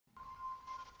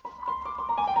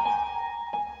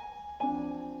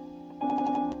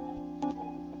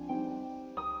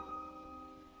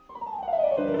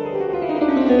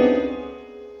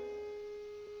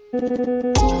All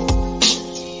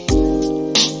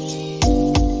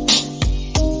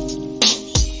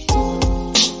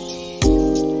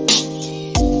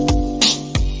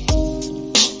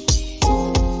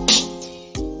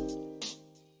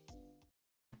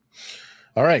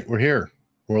right, we're here.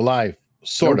 We're live.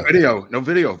 Sort of. No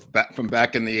video from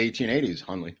back in the 1880s,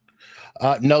 Hunley.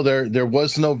 No, there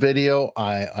was no video.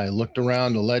 I looked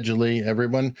around. Allegedly,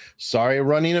 everyone. Sorry,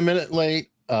 running a minute late.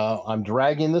 I'm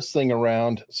dragging this thing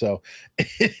around, so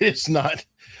it's not.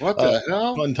 What the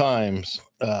hell? Fun times.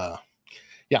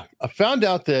 Yeah, I found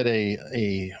out that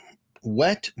a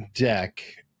wet deck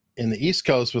in the East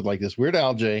Coast with like this weird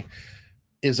algae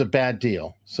is a bad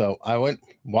deal. So I went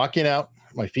walking out.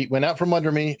 My feet went out from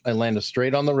under me. I landed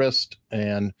straight on the wrist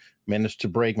and managed to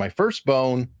break my first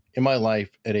bone in my life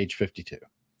at age 52.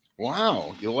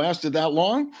 Wow. You lasted that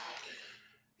long?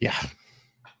 Yeah.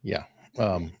 Yeah.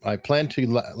 I plan to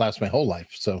last my whole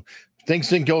life. So things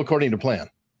didn't go according to plan.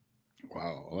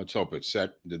 Wow. Let's hope it's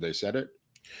set. Did they set it?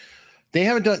 They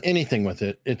haven't done anything with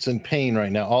it. It's in pain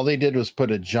right now. All they did was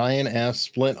put a giant ass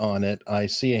splint on it. I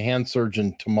see a hand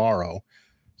surgeon tomorrow.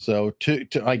 So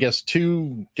I guess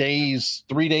 2 days,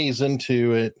 3 days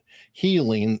into it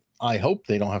healing, I hope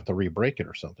they don't have to re-break it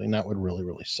or something. That would really,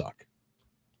 really suck.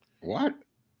 What?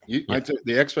 I think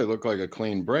the X-ray looked like a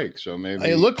clean break, so maybe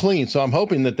it looked clean. So I'm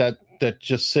hoping that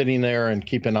just sitting there and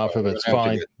keeping off of it's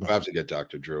fine. We'll have to get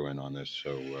Dr. Drew in on this.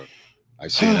 So I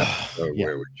see an episode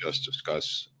where we just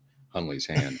discuss Hunley's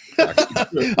hand.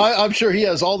 I'm sure he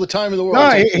has all the time in the world.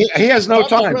 No, he has no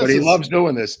time, but he loves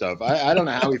doing this stuff. I don't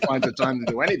know how he finds the time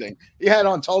to do anything. He had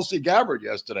on Tulsi Gabbard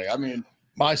yesterday. I mean,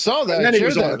 I saw that. And then he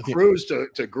was on a cruise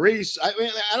to Greece. I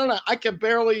mean, I don't know. I can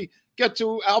barely get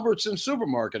to Albertsons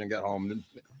supermarket and get home.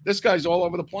 This guy's all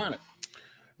over the planet.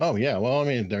 Oh, yeah. Well, I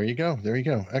mean, there you go. There you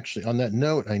go. Actually, on that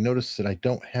note, I noticed that I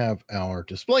don't have our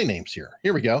display names here.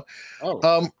 Here we go.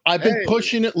 Oh, I've been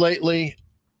pushing it lately.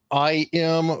 I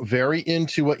am very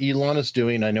into what Elon is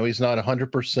doing. I know he's not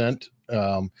 100%.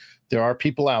 There are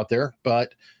people out there,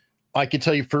 but I can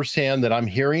tell you firsthand that I'm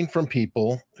hearing from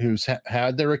people who's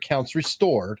had their accounts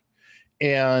restored.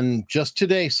 And just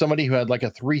today, somebody who had like a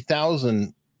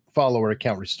 3,000 follower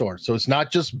account restored. So it's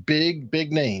not just big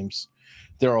names.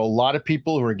 There are a lot of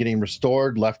people who are getting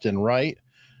restored left and right.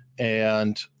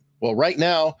 And well, right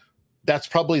now, that's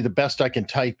probably the best I can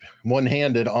type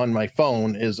one-handed on my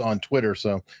phone is on Twitter.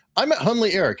 So I'm at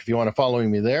Hunley Eric if you want to follow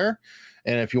me there.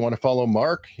 And if you want to follow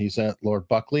Mark, he's at Lord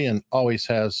Buckley and always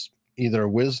has either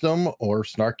wisdom or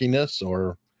snarkiness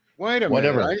or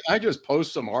whatever. Minute. I just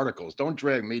post some articles. Don't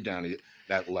drag me down to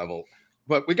that level.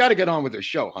 But we got to get on with this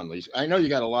show, Hunley. I know you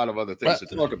got a lot of other things to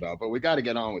talk about, but we got to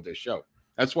get on with this show.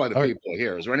 That's why the people are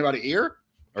here. Is there anybody here?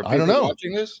 Or I don't know.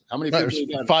 Watching this? How many people?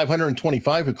 There's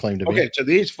 525 who claim to be. Okay, so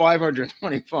these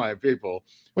 525 people.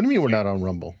 What do you mean we're not on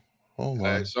Rumble?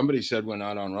 Oh, somebody said we're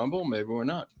not on Rumble. Maybe we're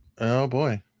not. Oh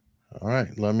boy. All right,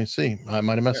 let me see. I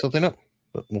might have messed something up,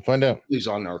 but we'll find out. He's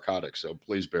on narcotics, so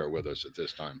please bear with us at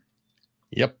this time.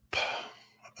 Yep.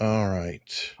 All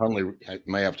right. Hunley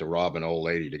may have to rob an old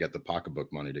lady to get the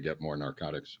pocketbook money to get more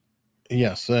narcotics.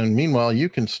 Yes, and meanwhile, you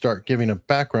can start giving a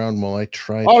background while I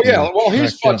try. Oh, yeah. Well,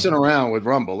 he's futzing around with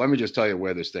Rumble. Let me just tell you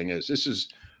where this thing is. This is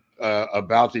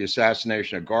about the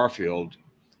assassination of Garfield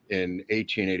in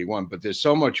 1881. But there's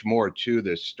so much more to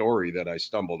this story that I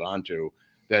stumbled onto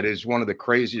that is one of the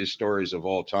craziest stories of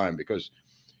all time, because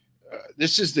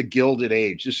this is the Gilded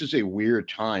Age. This is a weird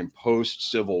time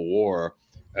post-Civil War,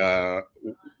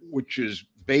 which is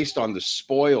based on the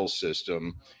spoil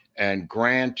system. And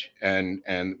Grant and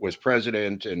was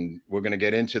president, and we're going to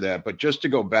get into that. But just to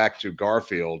go back to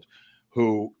Garfield,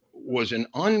 who was an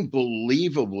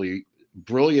unbelievably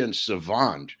brilliant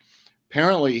savant.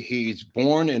 Apparently, he's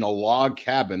born in a log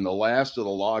cabin, the last of the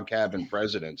log cabin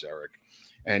presidents, Eric.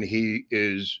 And he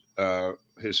is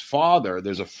his father.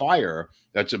 There's a fire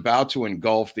that's about to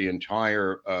engulf the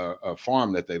entire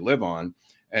farm that they live on.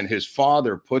 And his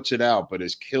father puts it out, but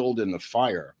is killed in the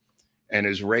fire, and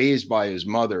is raised by his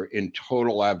mother in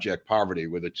total abject poverty,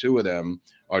 where the two of them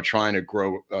are trying to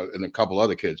grow, and a couple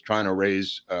other kids trying to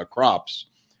raise crops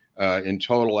in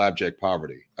total abject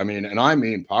poverty. I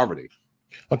mean poverty.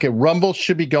 Okay, Rumble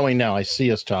should be going now. I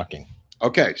see us talking.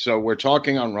 Okay, so we're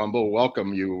talking on Rumble.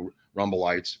 Welcome, you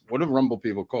Rumbleites. What are Rumble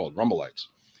people called? Rumbleites.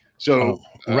 So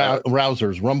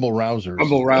rousers, Rumble rousers.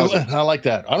 Rumble rousers. I like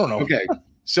that. I don't know. Okay,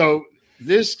 so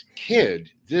this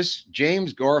kid, this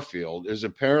James Garfield, is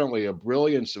apparently a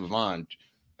brilliant savant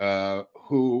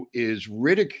who is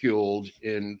ridiculed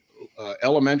in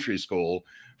elementary school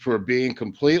for being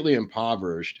completely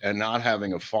impoverished and not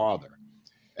having a father.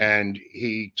 And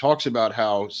he talks about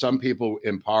how some people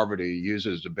in poverty use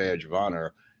it as a badge of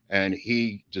honor, and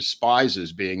he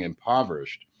despises being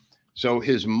impoverished. So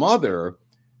his mother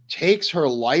takes her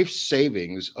life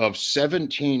savings of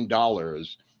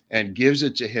 $17 and gives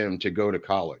it to him to go to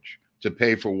college, to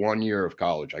pay for 1 year of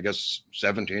college. I guess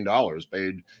 $17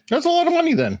 paid. That's a lot of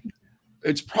money then.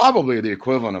 It's probably the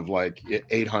equivalent of like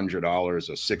 $800 or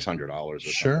 $600.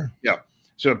 Sure. Yeah.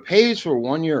 So it pays for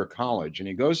 1 year of college, and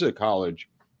he goes to college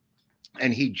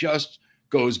and he just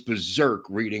goes berserk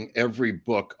reading every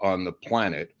book on the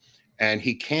planet. And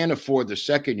he can't afford the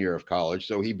second year of college.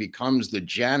 So he becomes the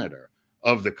janitor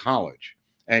of the college,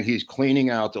 and he's cleaning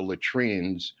out the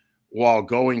latrines while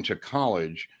going to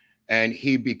college. And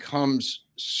he becomes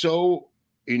so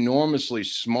enormously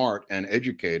smart and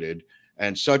educated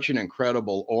and such an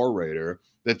incredible orator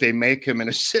that they make him an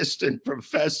assistant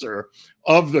professor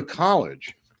of the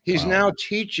college. He's now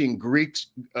teaching Greek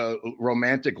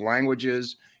romantic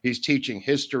languages. He's teaching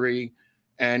history,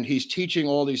 and he's teaching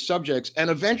all these subjects. And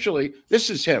eventually, this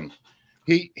is him.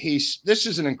 This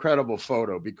is an incredible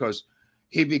photo because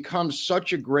he becomes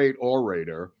such a great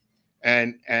orator,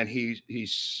 and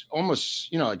he's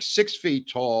almost, like 6 feet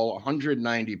tall,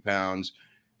 190 pounds,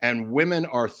 and women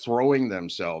are throwing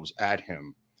themselves at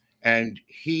him, and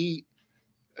he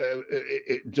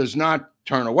it does not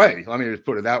turn away. Let me just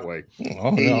put it that way.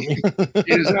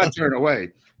 He does not turn away,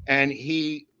 and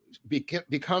he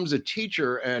becomes a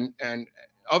teacher and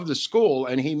of the school,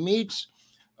 and he meets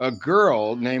a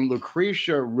girl named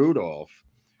Lucretia Rudolph,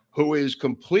 who is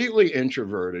completely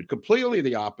introverted, completely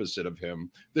the opposite of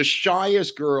him, the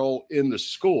shyest girl in the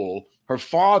school. Her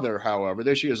father, however,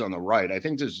 there she is on the right. I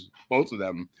think both of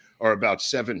them are about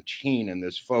 17 in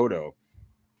this photo.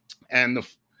 And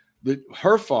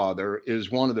her father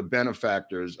is one of the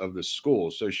benefactors of the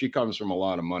school. So she comes from a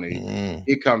lot of money.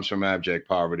 He comes from abject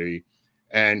poverty.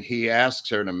 And he asks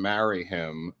her to marry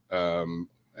him.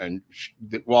 And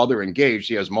while they're engaged,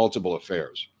 he has multiple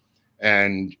affairs.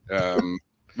 And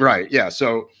right. Yeah.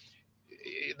 So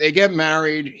they get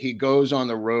married. He goes on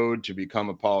the road to become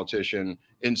a politician.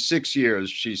 In 6 years,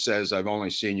 she says, I've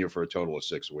only seen you for a total of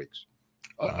 6 weeks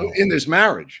in this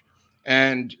marriage.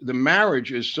 And the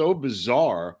marriage is so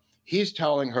bizarre. He's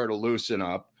telling her to loosen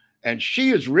up, and she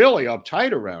is really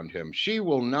uptight around him. She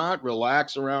will not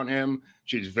relax around him.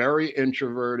 She's very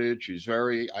introverted. She's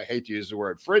very, I hate to use the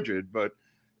word frigid, but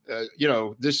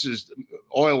this is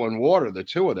oil and water, the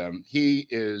two of them. He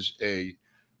is a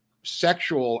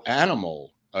sexual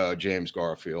animal, James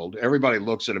Garfield. Everybody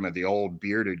looks at him as the old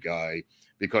bearded guy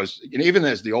because even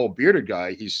as the old bearded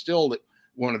guy, he's still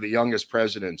one of the youngest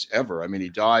presidents ever. I mean, he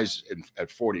dies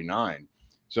at 49.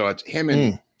 So it's him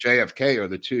and JFK are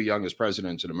the two youngest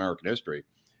presidents in American history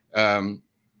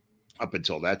up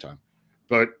until that time.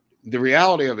 But the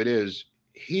reality of it is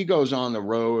he goes on the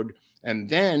road, and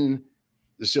then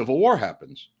the Civil War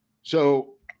happens.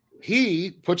 So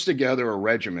he puts together a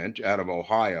regiment out of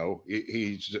Ohio.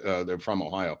 They're from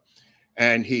Ohio,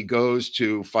 and he goes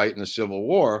to fight in the Civil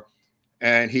War,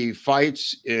 and he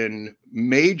fights in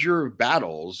major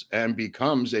battles and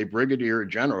becomes a brigadier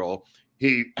general.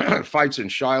 He fights in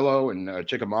Shiloh and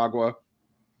Chickamauga,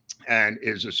 and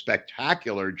is a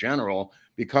spectacular general.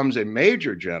 Becomes a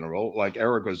major general, like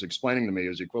Eric was explaining to me,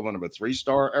 is equivalent of a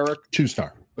 3-star. Eric,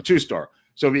 2-star, a 2-star.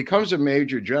 So he becomes a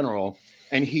major general,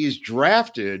 and he's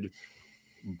drafted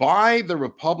by the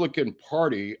Republican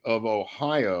Party of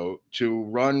Ohio to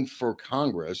run for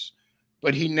Congress,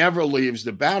 but he never leaves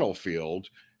the battlefield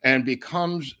and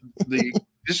becomes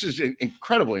this is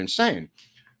incredibly insane,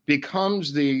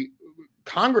 becomes the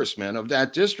congressman of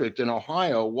that district in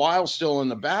Ohio while still in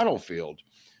the battlefield.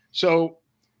 So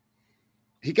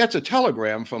he gets a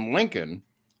telegram from Lincoln,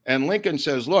 and Lincoln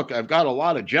says, look, I've got a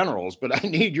lot of generals, but I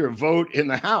need your vote in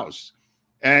the House.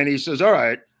 And he says, all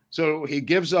right. So he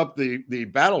gives up the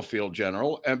battlefield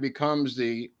general and becomes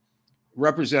the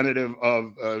representative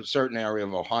of a certain area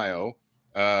of Ohio,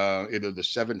 either the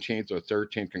 17th or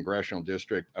 13th congressional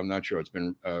district. I'm not sure, it's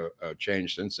been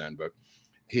changed since then, but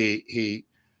he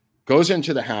goes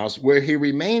into the House, where he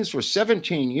remains for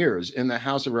 17 years in the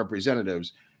House of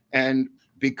Representatives and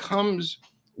becomes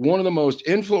one of the most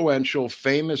influential,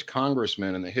 famous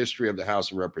congressmen in the history of the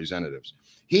House of Representatives.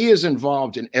 He is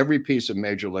involved in every piece of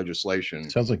major legislation.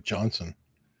 Sounds like Johnson.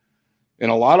 In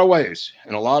a lot of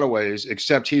ways,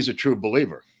 except he's a true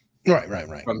believer. Right.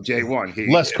 From day one.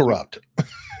 Less corrupt.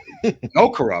 No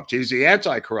corrupt. He's the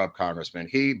anti-corrupt congressman.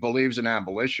 He believes in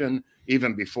abolition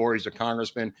even before he's a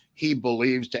congressman. He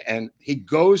believes he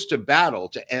goes to battle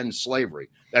to end slavery.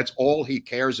 That's all he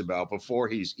cares about before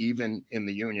he's even in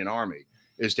the Union Army,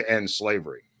 is to end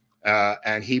slavery.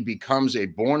 And he becomes a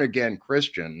born-again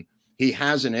Christian. He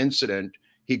has an incident.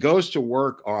 he goes to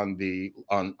work on the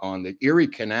Erie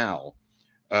Canal,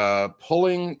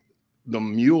 pulling the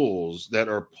mules that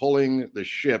are pulling the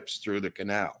ships through the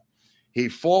canal. He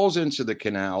falls into the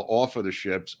canal off of the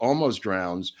ships, almost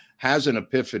drowns, has an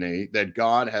epiphany that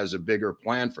God has a bigger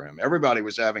plan for him. Everybody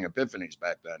was having epiphanies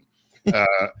back then.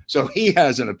 So he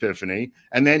has an epiphany,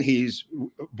 and then he's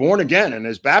born again and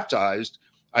is baptized,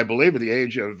 I believe, at the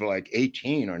age of like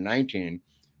 18 or 19,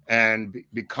 and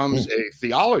becomes a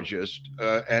theologist.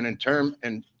 And in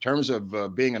terms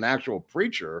of being an actual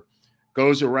preacher,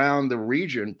 goes around the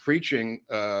region preaching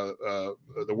the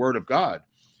word of God.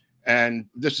 And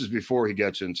this is before he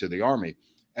gets into the army.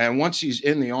 And once he's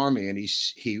in the army, and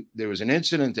there was an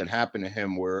incident that happened to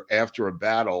him where after a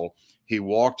battle, he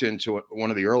walked into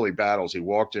one of the early battles. He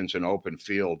walked into an open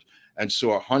field and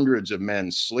saw hundreds of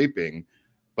men sleeping,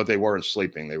 but they weren't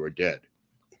sleeping. They were dead.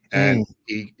 And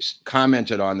he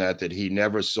commented on that he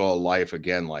never saw life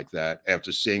again like that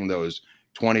after seeing those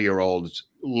 20-year-olds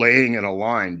laying in a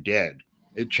line dead.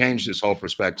 It changed his whole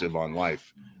perspective on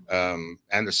life,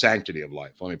 and the sanctity of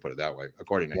life. Let me put it that way,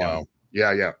 according to him.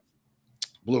 Yeah.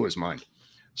 Blew his mind.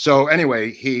 So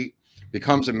anyway, he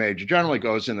becomes a major general. He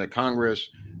goes into Congress,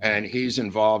 and he's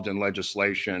involved in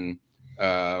legislation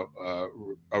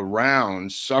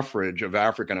around suffrage of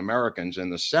African Americans in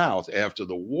the South after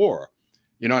the war.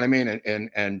 You know what I mean?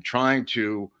 And trying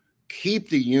to keep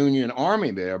the Union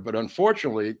Army there. But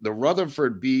unfortunately, the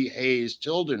Rutherford B. Hayes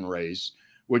Tilden race,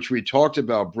 which we talked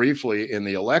about briefly in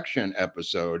the election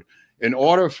episode, in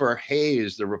order for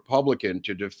Hayes, the Republican,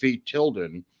 to defeat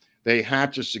Tilden, they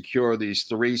had to secure these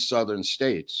 3 southern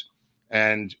states.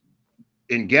 And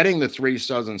in getting the 3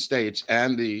 southern states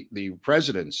and the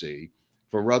presidency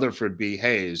for Rutherford B.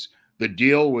 Hayes, the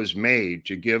deal was made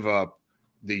to give up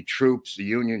the troops, the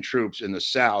Union troops in the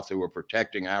South who were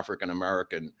protecting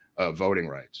African-American voting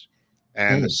rights.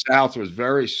 And the South was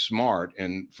very smart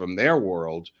from their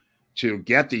world to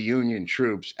get the Union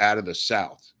troops out of the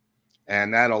South.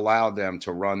 And that allowed them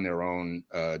to run their own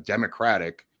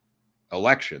democratic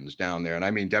elections down there. And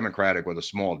I mean democratic with a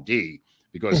small d,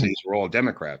 because these were all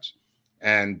Democrats.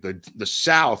 And the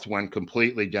South went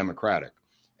completely Democratic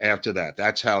after that.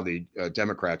 That's how the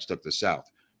Democrats took the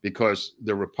South, because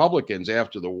the Republicans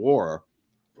after the war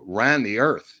ran the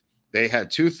earth. They had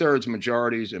 2/3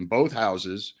 majorities in both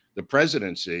houses, the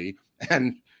presidency,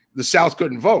 and the South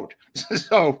couldn't vote.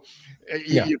 So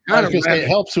you kind of it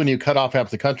helps when you cut off half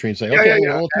the country and say, okay,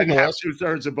 we'll take the rest.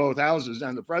 2/3 of both houses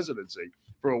and the presidency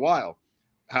for a while.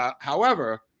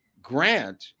 However,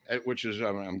 Grant, which is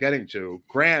I'm getting to,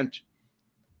 Grant,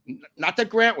 not that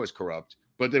Grant was corrupt,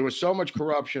 but there was so much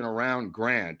corruption around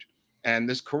Grant, and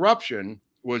this corruption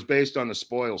was based on the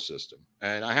spoil system.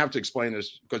 And I have to explain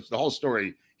this because the whole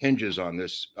story hinges on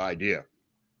this idea.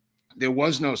 There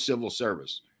was no civil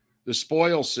service. The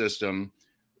spoil system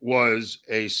was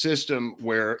a system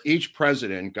where each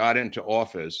president got into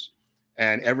office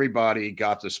and everybody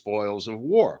got the spoils of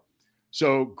war.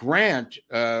 So Grant,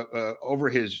 over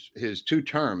his 2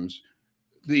 terms,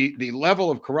 the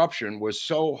level of corruption was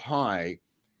so high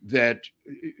that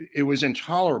it was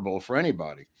intolerable for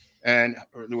anybody. And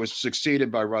it was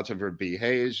succeeded by Rutherford B.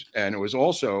 Hayes. And it was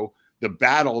also the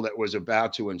battle that was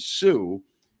about to ensue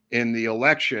in the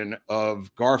election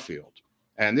of Garfield.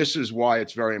 And this is why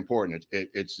it's very important.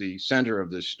 It's the center of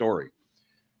this story.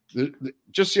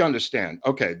 Just so you understand,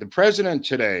 okay, the president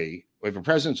today, if a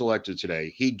president's elected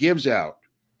today, he gives out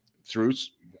through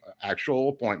actual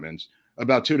appointments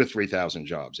about 2,000 to 3,000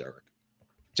 jobs, Eric.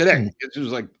 Today, it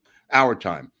was like our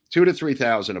time, 2,000 to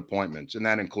 3,000 appointments. And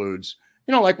that includes,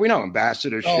 like we know,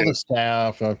 ambassadorship. All the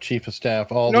staff, chief of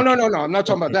staff. No. I'm not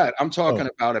talking about that. I'm talking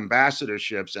about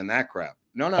ambassadorships and that crap.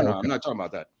 No. I'm not talking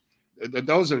about that.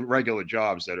 Those are regular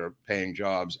jobs that are paying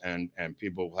jobs, and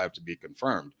people have to be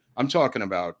confirmed. I'm talking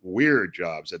about weird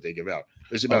jobs that they give out.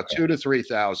 There's about 2,000 to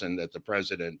 3,000 that the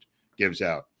president gives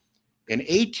out. In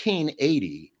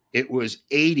 1880, it was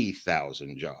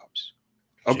 80,000 jobs.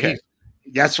 Okay.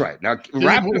 Jeez. That's right. Now,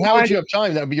 how would you have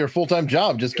time? That would be your full-time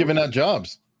job, just giving out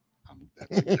jobs.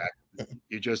 That's exactly.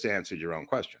 You just answered your own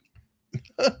question.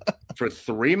 For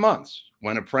 3 months,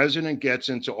 when a president gets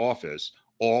into office,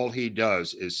 all he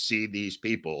does is see these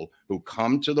people who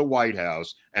come to the White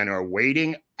House and are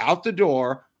waiting out the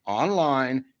door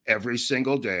online every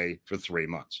single day for 3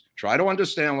 months. Try to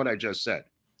understand what I just said.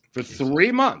 For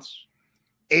 3 months,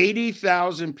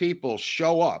 80,000 people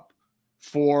show up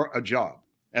for a job.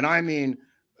 And I mean,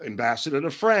 ambassador to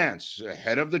France,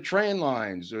 head of the train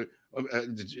lines,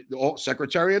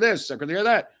 secretary of this, secretary of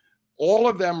that. All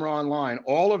of them are online.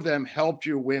 All of them helped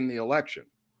you win the election,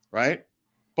 right?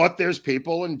 But there's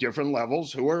people in different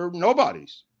levels who are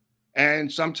nobodies.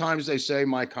 And sometimes they say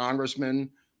my congressman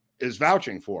is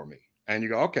vouching for me. And you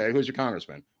go, okay, who's your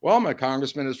congressman? Well, my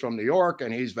congressman is from New York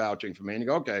and he's vouching for me. And you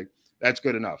go, okay, that's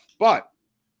good enough. But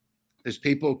there's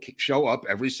people show up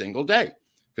every single day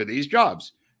for these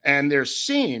jobs. And they're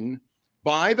seen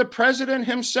by the president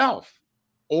himself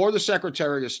or the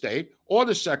secretary of state or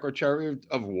the secretary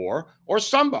of war or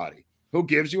somebody who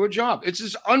gives you a job. It's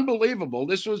just unbelievable.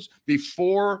 This was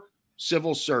before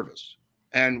civil service.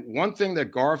 And one thing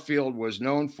that Garfield was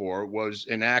known for was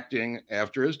enacting,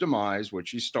 after his demise,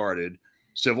 which he started,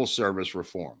 civil service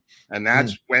reform. And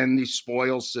that's when the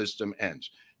spoils system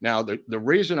ends. Now, the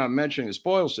reason I'm mentioning the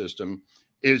spoils system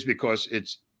is because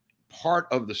it's part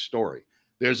of the story.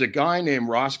 There's a guy named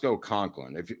Roscoe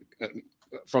Conklin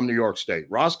from New York State.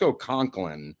 Roscoe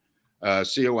Conklin,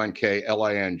 Conklin,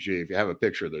 if you have a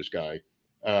picture of this guy,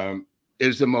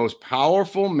 is the most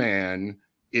powerful man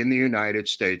in the United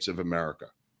States of America.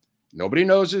 Nobody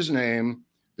knows his name.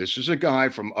 This is a guy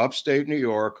from upstate New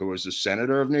York who was the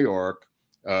senator of New York,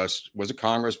 was a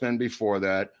congressman before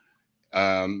that.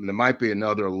 There might be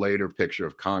another later picture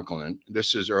of Conklin.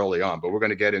 This is early on, but we're going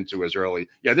to get into his early.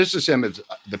 Yeah, this is him at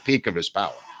the peak of his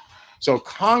power. So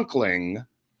Conklin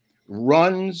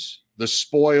runs the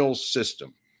spoils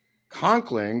system.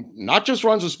 Conklin not just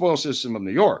runs the spoils system of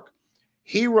New York,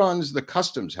 he runs the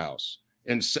customs house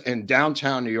in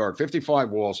downtown New York, 55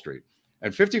 Wall Street.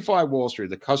 And 55 Wall Street,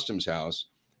 the customs house,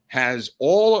 has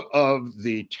all of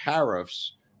the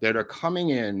tariffs that are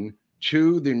coming in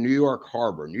to the New York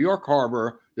Harbor. New York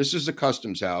Harbor, this is the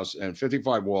customs house, and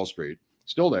 55 Wall Street,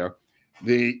 still there.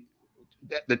 The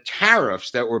tariffs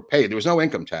that were paid, there was no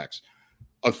income tax.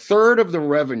 A third of the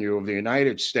revenue of the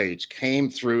United States came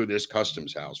through this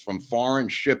customs house from foreign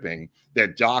shipping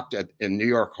that docked in New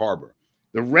York Harbor.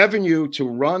 The revenue to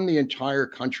run the entire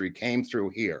country came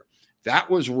through here. That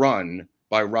was run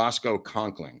by Roscoe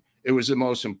Conklin. It was the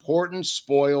most important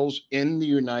spoils in the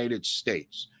United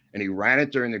States. And he ran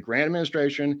it during the Grant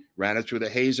administration, ran it through the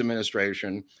Hayes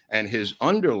administration, and his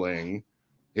underling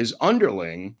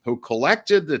who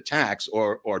collected the tax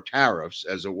or tariffs,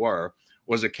 as it were,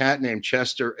 was a cat named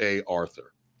Chester A.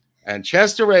 Arthur. And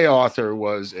Chester A. Arthur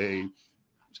was a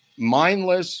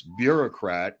mindless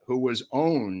bureaucrat who was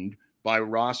owned by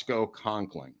Roscoe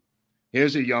Conklin.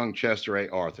 Here's a young Chester A.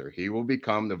 Arthur. He will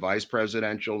become the vice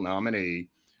presidential nominee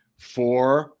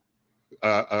for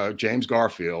James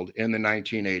Garfield in the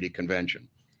 1980 convention.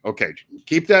 Okay,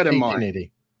 keep that in mind.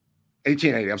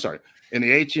 1880, I'm sorry. In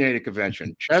the 1880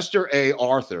 convention, Chester A.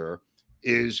 Arthur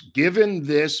is given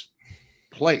this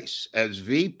place as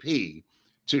VP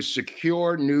to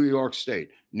secure New York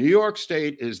State. New York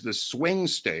State is the swing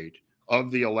state of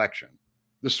the election.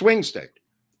 The swing state.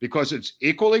 Because it's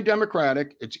equally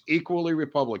Democratic, it's equally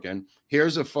Republican.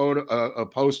 Here's a photo, a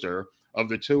poster of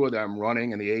the two of them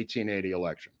running in the 1880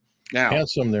 election. Now,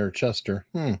 handsome there, Chester.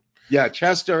 Yeah,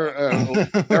 Chester,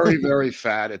 very, very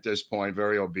fat at this point,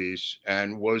 very obese,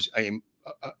 and was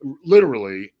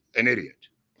literally an idiot.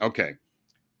 Okay.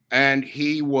 And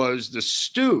he was the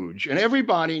stooge, and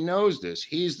everybody knows this.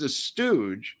 He's the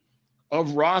stooge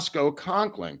of Roscoe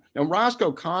Conklin. Now,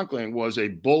 Roscoe Conklin was a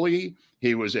bully.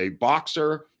 He was a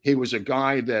boxer. He was a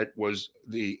guy that was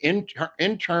the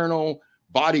internal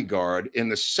bodyguard in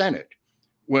the Senate.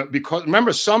 Because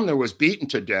remember, Sumner was beaten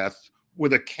to death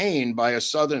with a cane by a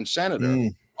Southern senator.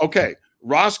 Okay,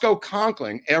 Roscoe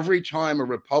Conklin, every time a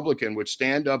Republican would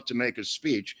stand up to make a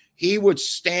speech, he would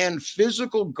stand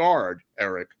physical guard,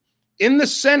 Eric, in the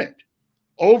Senate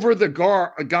over the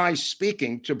guy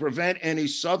speaking to prevent any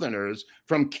Southerners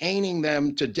from caning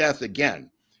them to death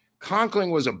again. Conklin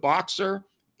was a boxer.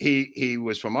 He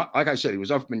was from, like I said, he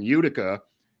was up in Utica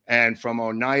and from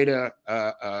Oneida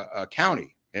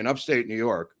County in upstate New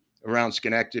York, around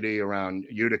Schenectady, around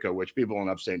Utica, which people in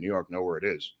upstate New York know where it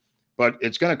is. But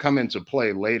it's going to come into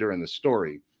play later in the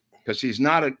story because he's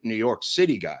not a New York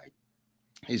City guy.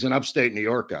 He's an upstate New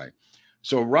York guy.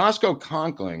 So Roscoe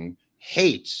Conklin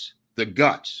hates the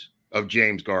guts of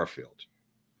James Garfield.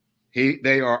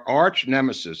 They are arch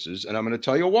nemesis, and I'm going to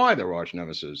tell you why they're arch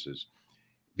nemesis.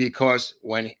 Because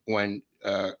when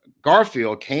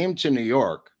Garfield came to New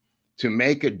York to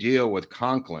make a deal with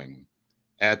Conklin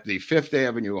at the Fifth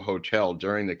Avenue Hotel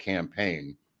during the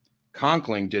campaign,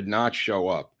 Conklin did not show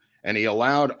up, and he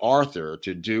allowed Arthur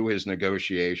to do his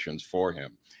negotiations for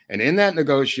him. And in that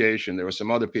negotiation, there were some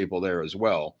other people there as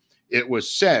well. It was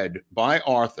said by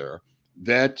Arthur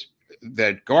that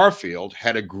Garfield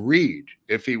had agreed,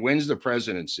 if he wins the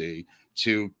presidency,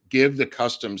 to give the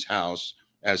customs house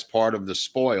as part of the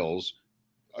spoils.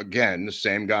 Again, the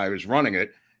same guy who's running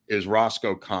it is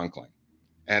Roscoe Conklin.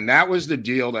 And that was the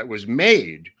deal that was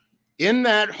made in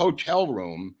that hotel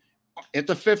room at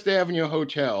the Fifth Avenue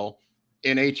Hotel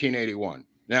in 1881.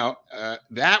 Now,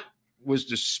 that was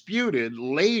disputed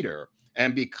later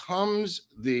and becomes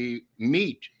the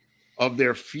meat of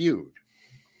their feud.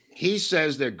 He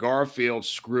says that Garfield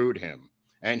screwed him.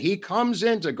 And he comes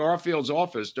into Garfield's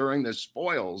office during the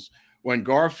spoils when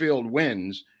Garfield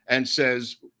wins and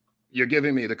says, "You're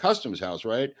giving me the customs house,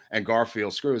 right?" And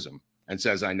Garfield screws him and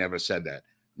says, "I never said that."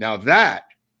 Now that,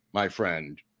 my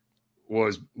friend,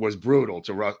 was brutal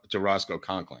to Roscoe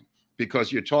Conkling,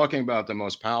 because you're talking about the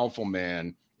most powerful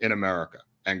man in America.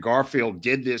 And Garfield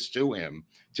did this to him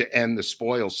to end the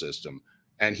spoil system.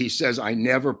 And he says, "I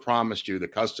never promised you the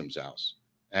customs house."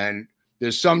 And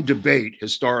there's some debate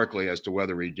historically as to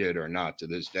whether he did or not to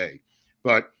this day.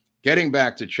 But getting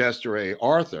back to Chester A.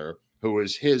 Arthur, who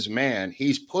is his man,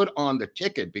 he's put on the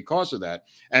ticket because of that.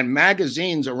 And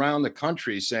magazines around the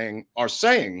country are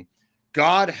saying,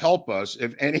 "God help us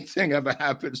if anything ever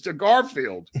happens to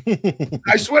Garfield."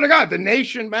 I swear to God, the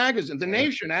Nation magazine, the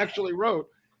Nation actually wrote,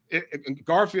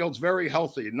 "Garfield's very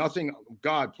healthy. Nothing,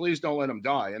 God, please don't let him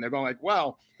die." And they're going like,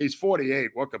 well, he's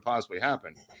 48. What could possibly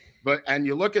happen? And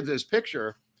you look at this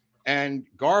picture, and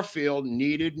Garfield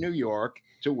needed New York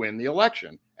to win the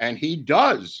election. And he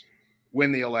does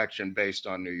win the election based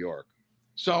on New York.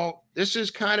 So this is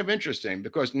kind of interesting,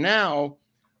 because now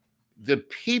the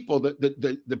people,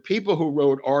 the people who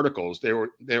wrote articles, there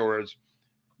was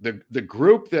the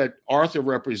group that Arthur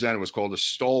represented was called the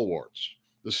Stalwarts.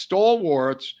 The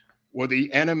Stalwarts were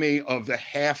the enemy of the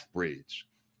half-breeds.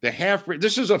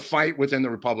 This is a fight within the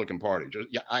Republican Party.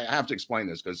 I have to explain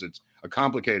this because it's a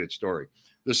complicated story.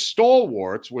 The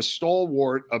Stalwarts were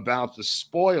stalwart about the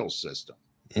spoil system.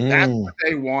 That's what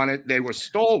they wanted. They were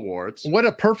stalwarts. What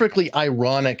a perfectly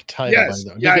ironic title. Yes,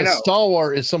 because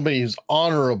stalwart is somebody who's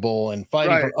honorable and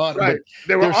fighting for honor. Right.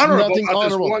 They were honorable about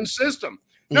this one system.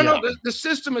 No, the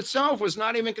system itself was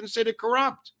not even considered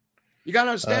corrupt. You got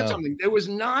to understand something. It was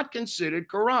not considered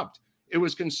corrupt. It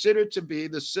was considered to be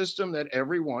the system that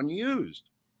everyone used.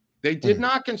 They did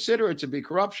not consider it to be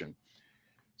corruption.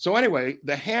 So anyway,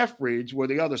 the half-breeds were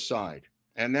the other side,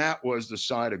 and that was the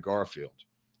side of Garfield.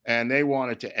 And they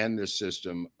wanted to end this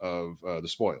system of the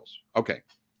spoils. Okay.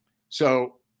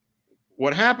 So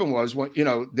what happened was,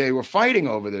 they were fighting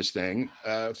over this thing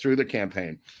through the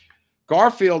campaign.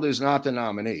 Garfield is not the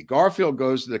nominee. Garfield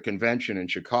goes to the convention in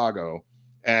Chicago,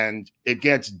 and it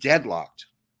gets deadlocked.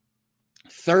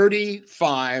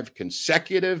 35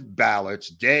 consecutive ballots,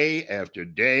 day after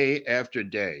day after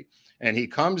day. And he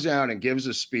comes out and gives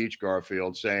a speech,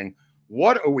 Garfield, saying,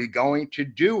 "What are we going to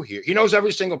do here?" He knows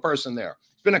every single person there.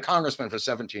 He's been a congressman for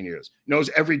 17 years, knows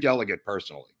every delegate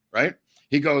personally, right?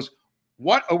 He goes,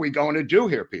 "What are we going to do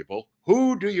here, people?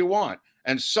 Who do you want?"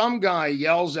 And some guy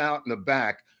yells out in the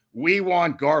back, "We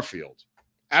want Garfield."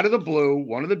 Out of the blue,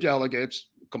 one of the delegates,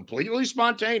 completely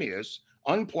spontaneous,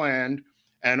 unplanned,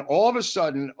 and all of a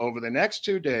sudden, over the next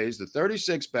 2 days, the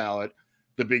 36 ballot,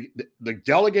 the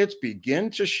delegates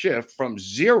begin to shift from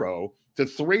 0 to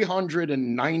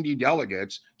 390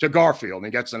 delegates to Garfield, and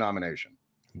he gets the nomination.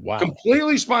 Wow.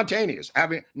 Completely spontaneous,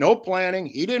 having no planning.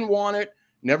 He didn't want it,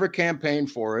 never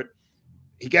campaigned for it.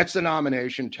 He gets the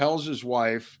nomination, tells his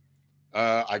wife,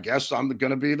 "I guess I'm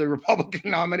going to be the Republican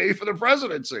nominee for the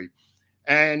presidency."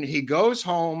 And he goes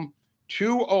home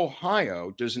to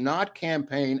Ohio, does not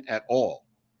campaign at all.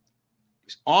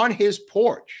 On his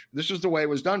porch, this is the way it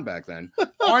was done back then,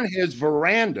 on his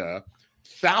veranda,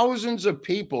 thousands of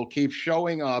people keep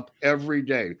showing up every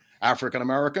day.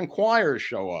 African-American choirs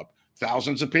show up.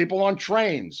 Thousands of people on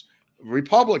trains,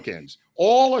 Republicans,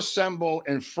 all assemble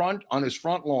in front on his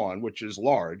front lawn, which is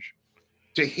large,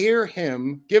 to hear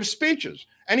him give speeches.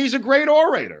 And he's a great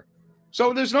orator.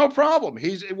 So there's no problem.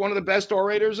 He's one of the best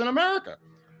orators in America.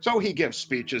 So he gives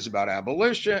speeches about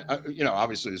abolition,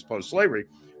 obviously it's post-slavery,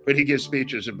 but he gives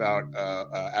speeches about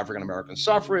African-American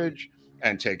suffrage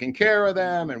and taking care of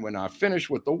them, and we're not finished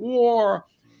with the war,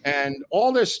 and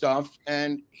all this stuff.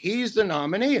 And he's the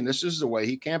nominee, and this is the way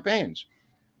he campaigns.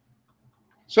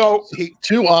 So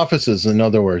two offices, in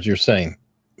other words, you're saying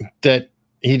that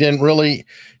he didn't really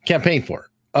campaign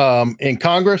for. In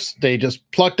Congress, they just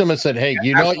plucked him and said, "Hey,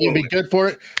 you know what? You'd be good for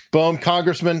it." Boom,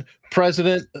 congressman,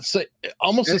 president,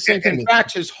 almost the same thing. In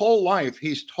fact, his whole life,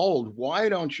 he's told, "Why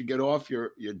don't you get off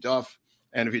your duff?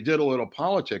 And if you did a little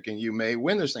politicking, you may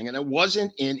win this thing." And it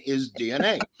wasn't in his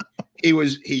DNA.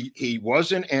 He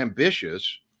wasn't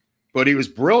ambitious, but he was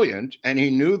brilliant, and he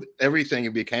knew everything. He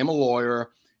became a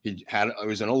lawyer. He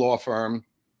was in a law firm.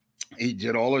 He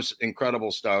did all this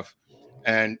incredible stuff.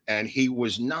 And he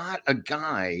was not a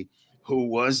guy who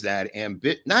was that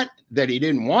not that he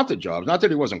didn't want the job, not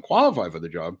that he wasn't qualified for the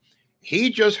job. he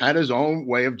just had his own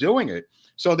way of doing it.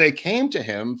 So they came to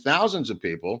him, thousands of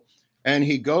people, and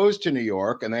he goes to New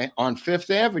York, and on Fifth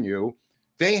Avenue,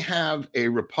 they have a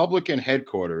Republican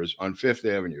headquarters on Fifth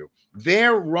Avenue.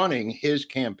 They're running his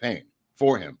campaign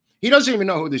for him. He doesn't even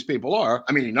know who these people are.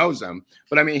 I mean, he knows them,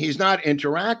 but I mean, he's not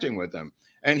interacting with them.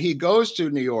 And he goes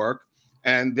to New York,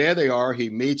 and there they are. He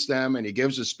meets them, and he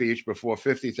gives a speech before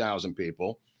 50,000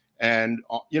 people, and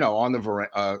on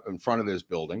the in front of this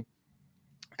building.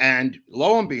 And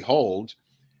lo and behold,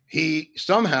 he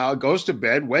somehow goes to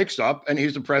bed, wakes up, and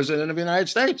he's the president of the United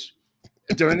States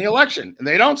during the election. And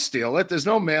they don't steal it. There's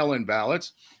no mail-in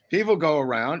ballots. People go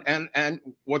around, and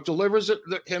what delivers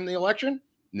him the election?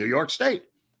 New York State.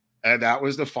 And that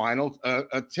was the final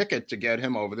ticket to get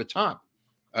him over the top.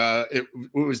 It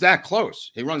was that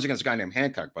close. He runs against a guy named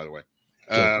Hancock, by the way.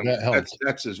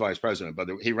 That's his vice president, but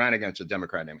he ran against a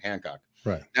Democrat named Hancock.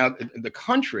 Right. Now, the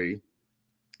country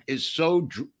is so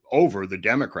over the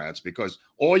Democrats because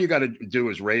all you got to do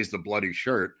is raise the bloody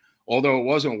shirt, although it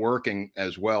wasn't working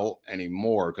as well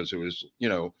anymore because it was,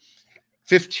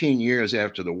 15 years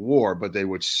after the war, but they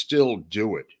would still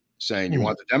do it, saying, you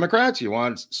want the Democrats? You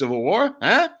want civil war?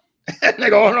 Huh? And they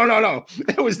go, oh, no.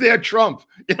 It was their Trump.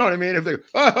 You know what I mean? If they,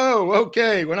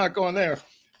 okay, we're not going there.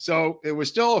 So it was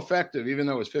still effective, even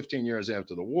though it was 15 years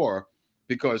after the war,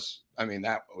 because, I mean,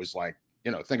 that was like,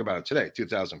 think about it today,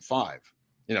 2005,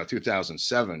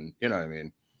 2007, you know what I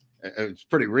mean? It's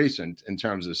pretty recent in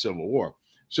terms of the Civil War.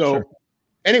 So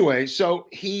anyway, so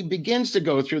he begins to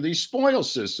go through the spoil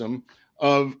system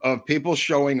of people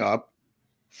showing up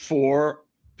for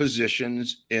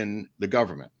positions in the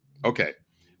government. Okay.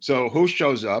 So who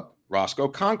shows up? Roscoe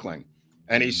Conkling.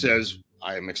 And he says,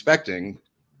 I am expecting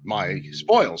my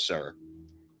spoils, sir.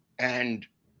 And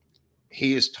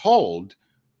he is told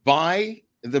by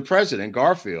the president,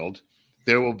 Garfield,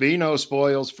 there will be no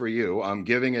spoils for you. I'm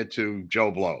giving it to Joe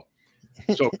Blow.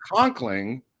 So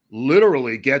Conkling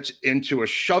literally gets into a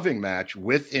shoving match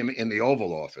with him in the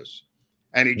Oval Office.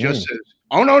 And he just says,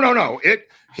 oh, no.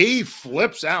 He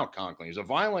flips out, Conkling. He's a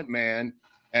violent man.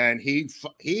 And he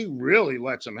really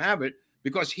lets him have it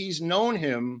because he's known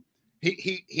him.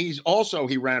 He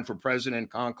ran for president,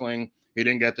 Conkling. He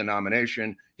didn't get the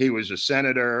nomination. He was a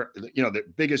senator, the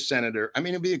biggest senator. I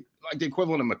mean, it'd be like the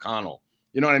equivalent of McConnell.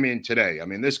 You know what I mean? Today. I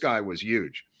mean, this guy was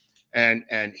huge. And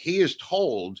he is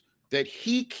told that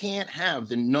he can't have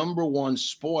the #1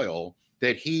 spoil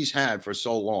that he's had for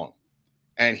so long.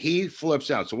 And he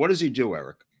flips out. So what does he do,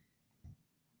 Eric?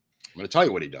 I'm going to tell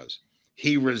you what he does.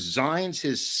 He resigns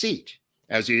his seat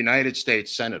as a United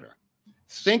States senator,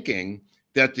 thinking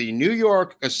that the New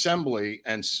York Assembly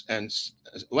and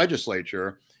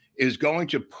legislature is going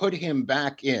to put him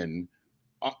back in,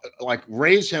 like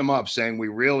raise him up, saying, we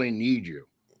really need you.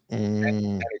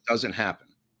 And it doesn't happen.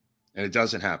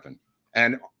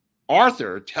 And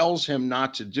Arthur tells him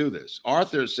not to do this.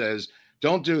 Arthur says,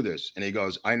 don't do this. And he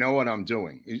goes, I know what I'm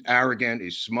doing. He's arrogant.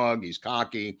 He's smug. He's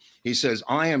cocky. He says,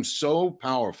 I am so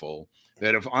powerful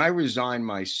that if I resign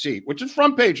my seat, which is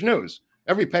front page news,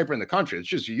 every paper in the country, it's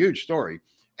just a huge story.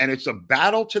 And it's a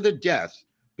battle to the death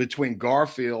between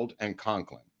Garfield and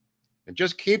Conkling. And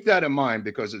just keep that in mind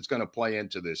because it's going to play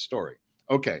into this story.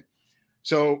 Okay.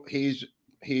 So he's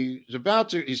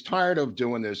tired of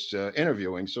doing this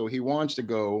interviewing. So he wants to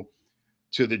go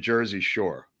to the Jersey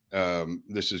Shore.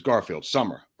 This is Garfield,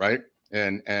 summer, right?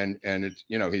 And it's,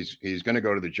 he's going to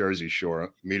go to the Jersey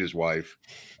Shore, meet his wife.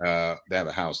 They have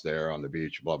a house there on the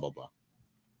beach, blah, blah, blah.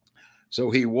 So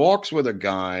he walks with a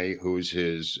guy who's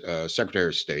his Secretary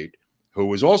of State, who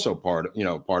was also part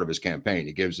of his campaign.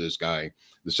 He gives this guy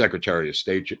the Secretary of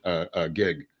State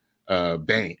gig,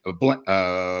 Blaine.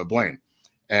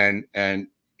 And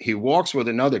he walks with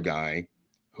another guy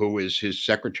who is his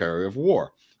Secretary of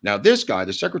War. Now, this guy,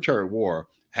 the Secretary of War,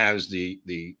 has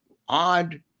the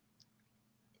odd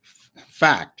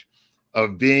fact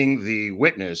of being the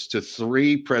witness to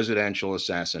 3 presidential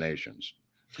assassinations.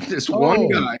 This one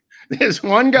guy.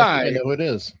 I know who it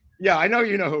is. Yeah, I know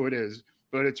you know who it is,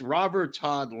 but it's Robert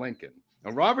Todd Lincoln.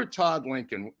 Now, Robert Todd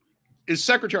Lincoln is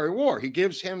Secretary of War. He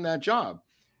gives him that job,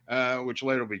 which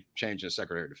later will be changed to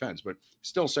Secretary of Defense, but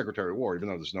still Secretary of War, even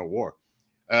though there's no war.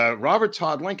 Robert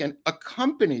Todd Lincoln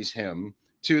accompanies him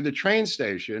to the train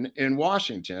station in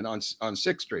Washington on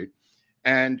 6th Street.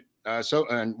 And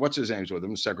what's his name's with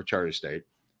him, Secretary of State.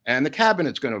 And the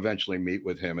cabinet's going to eventually meet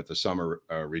with him at the summer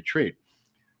retreat.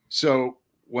 So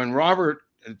when Robert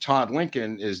Todd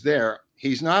Lincoln is there,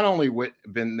 he's not only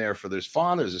been there for his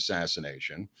father's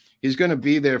assassination, he's going to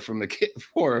be there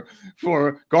for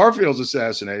Garfield's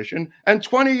assassination. And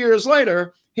 20 years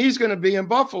later, he's going to be in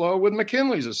Buffalo with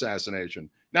McKinley's assassination.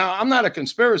 Now, I'm not a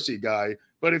conspiracy guy,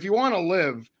 but if you want to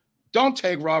live, don't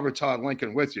take Robert Todd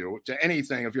Lincoln with you to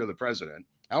anything if you're the president.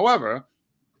 However,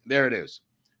 there it is.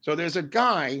 So there's a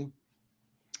guy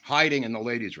hiding in the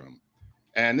ladies' room.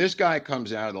 And this guy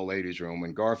comes out of the ladies' room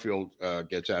when Garfield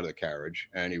gets out of the carriage,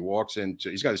 and he walks into,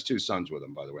 he's got his 2 sons with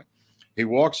him, by the way. He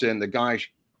walks in, the guy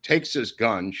takes his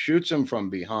gun, shoots him from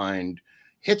behind,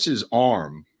 hits his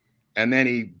arm, and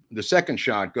then the second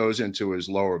shot goes into his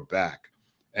lower back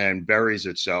and buries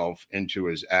itself into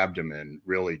his abdomen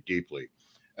really deeply.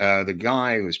 The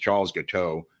guy was Charles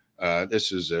Guiteau.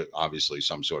 This is obviously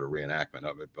some sort of reenactment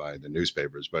of it by the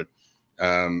newspapers, but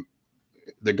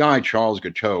the guy, Charles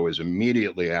Guiteau, is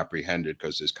immediately apprehended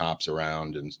because there's cops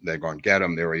around and they're going to get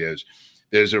him. There he is.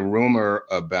 There's a rumor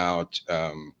about,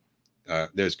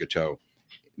 there's Guiteau.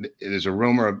 There's a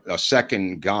rumor a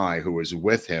second guy who was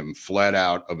with him fled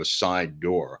out of a side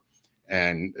door.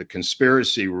 And the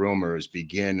conspiracy rumors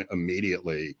begin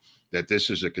immediately that this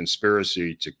is a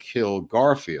conspiracy to kill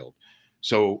Garfield.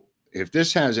 So if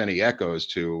this has any echoes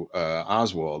to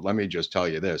Oswald, let me just tell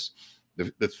you this.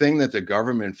 The thing that the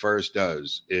government first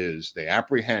does is they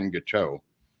apprehend Guiteau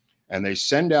and they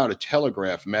send out a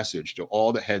telegraph message to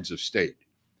all the heads of state.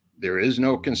 There is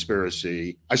no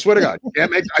conspiracy. I swear to God,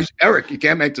 Eric, you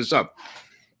can't make this up.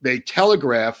 They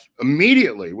telegraph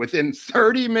immediately within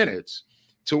 30 minutes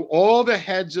to all the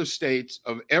heads of states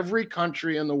of every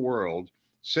country in the world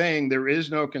saying there is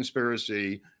no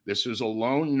conspiracy. This is a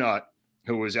lone nut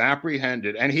who was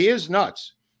apprehended, and he is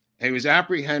nuts. He was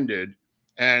apprehended.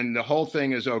 And the whole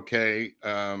thing is okay.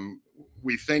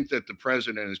 We think that the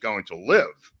president is going to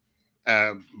live.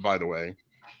 By the way,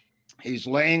 he's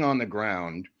laying on the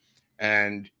ground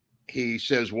and he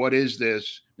says, "What is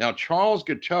this?" Now, Charles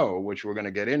Guiteau, which we're going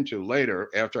to get into later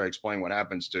after I explain what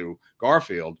happens to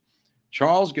Garfield,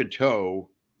 Charles Guiteau,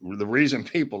 the reason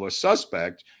people are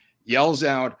suspect, yells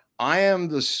out, "I am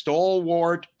the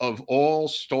stalwart of all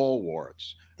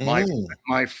stalwarts.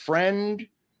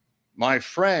 My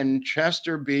friend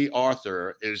Chester B.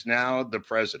 Arthur is now the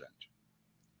president."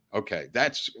 Okay,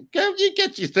 it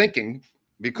gets you thinking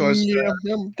because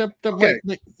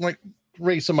that might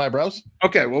raise some eyebrows.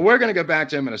 Okay, well, we're going to get back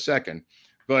to him in a second,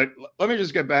 but let me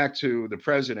just get back to the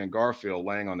president Garfield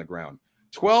laying on the ground.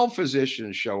 12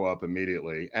 physicians show up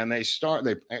immediately, and they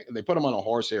put him on a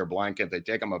horsehair blanket. They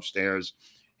take him upstairs.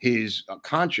 He's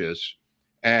conscious.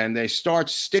 And they start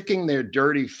sticking their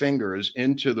dirty fingers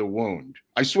into the wound.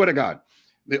 I swear to God,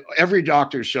 every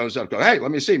doctor shows up, go, "Hey, let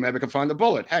me see, maybe I can find the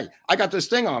bullet. Hey, I got this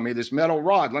thing on me, this metal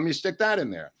rod. Let me stick that in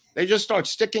there." They just start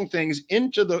sticking things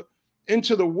into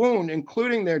the wound,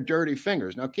 including their dirty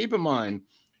fingers. Now, keep in mind,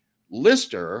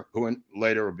 Lister, who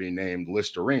later will be named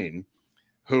Listerine,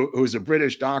 who's a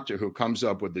British doctor who comes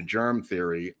up with the germ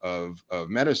theory of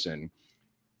medicine.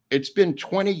 It's been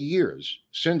 20 years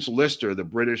since Lister, the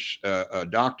British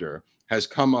doctor, has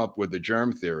come up with the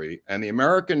germ theory, and the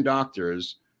American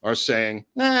doctors are saying,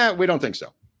 "Nah, we don't think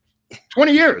so."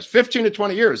 20 years, 15 to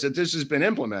 20 years that this has been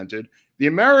implemented. The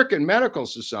American Medical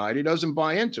Society doesn't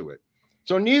buy into it.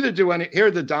 So neither do any. Here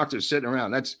are the doctors sitting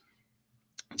around. It's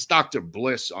Dr.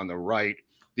 Bliss on the right.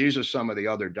 These are some of the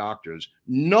other doctors.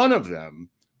 None of them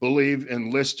believe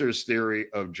in Lister's theory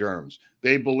of germs.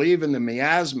 They believe in the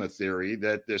miasma theory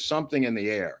that there's something in the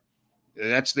air.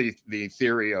 That's the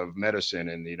theory of medicine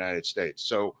in the United States.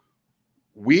 So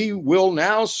we will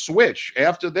now switch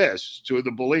after this to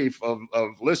the belief of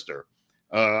Lister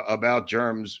about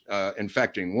germs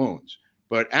infecting wounds.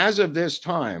 But as of this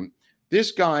time,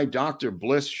 this guy, Dr.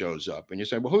 Bliss, shows up. And you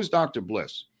say, "Well, who's Dr.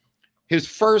 Bliss?" His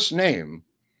first name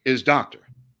is Doctor.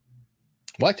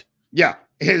 What? Yeah.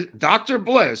 Dr.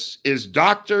 Bliss is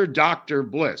Dr.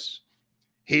 Bliss.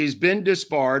 He's been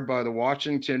disbarred by the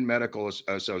Washington Medical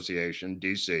Association,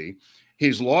 D.C.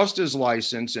 He's lost his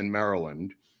license in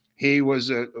Maryland. He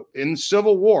was in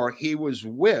Civil War. He was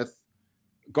with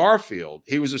Garfield.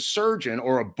 He was a surgeon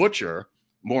or a butcher,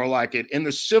 more like it, in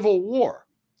the Civil War.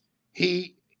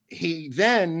 He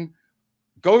then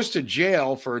goes to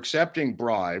jail for accepting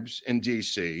bribes in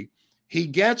D.C. He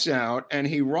gets out and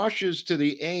he rushes to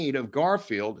the aid of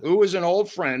Garfield, who is an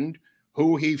old friend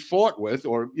who he fought with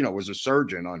or, was a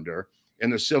surgeon under in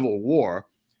the Civil War.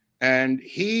 And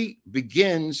he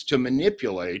begins to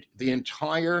manipulate the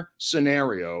entire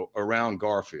scenario around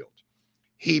Garfield.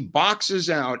 He boxes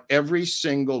out every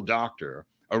single doctor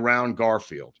around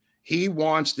Garfield. He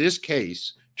wants this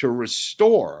case to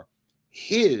restore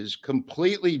his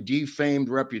completely defamed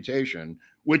reputation,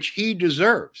 which he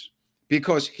deserves.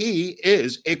 because he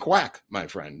is a quack, my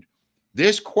friend.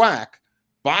 This quack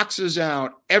boxes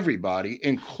out everybody,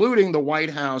 including the White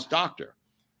House doctor,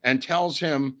 and tells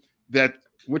him that,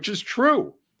 which is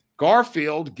true,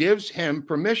 Garfield gives him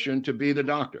permission to be the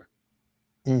doctor.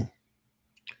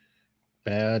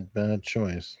 Bad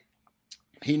choice.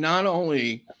 He not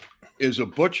only is a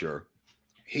butcher,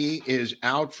 he is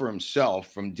out for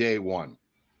himself from day one.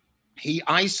 He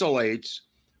isolates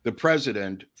the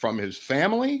president from his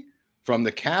family, from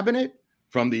the cabinet,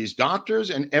 from these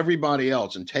doctors and everybody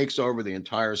else, and takes over the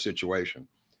entire situation.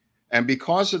 And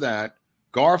because of that,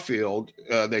 Garfield,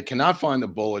 they cannot find the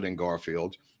bullet in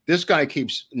Garfield. This guy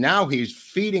now he's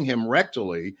feeding him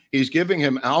rectally. He's giving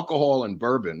him alcohol and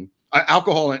bourbon,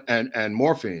 alcohol and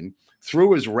morphine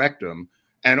through his rectum.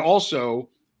 And also,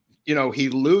 you know,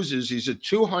 he's a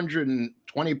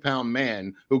 220-pound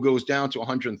man who goes down to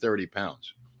 130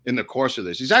 pounds in the course of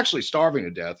this. He's actually starving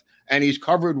to death, and he's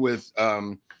covered with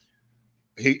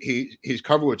he's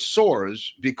covered with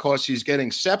sores because he's getting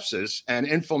sepsis and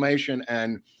inflammation,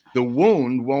 and the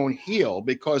wound won't heal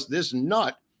because this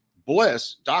nut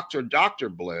Bliss, Dr.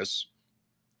 Bliss,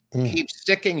 keeps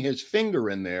sticking his finger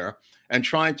in there and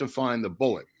trying to find the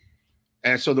bullet.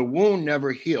 And so the wound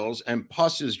never heals and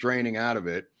pus is draining out of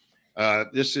it.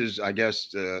 This is, I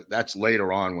guess, that's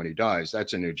later on when he dies.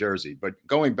 That's in New Jersey. But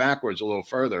going backwards a little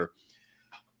further,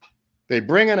 they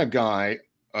bring in a guy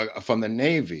from the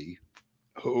Navy,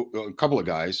 a couple of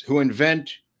guys who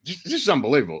invent, this is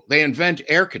unbelievable. They invent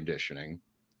air conditioning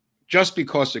just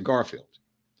because of Garfield.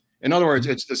 In other words,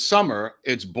 it's the summer,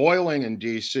 it's boiling in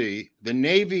DC. The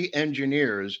Navy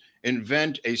engineers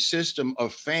invent a system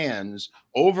of fans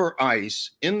over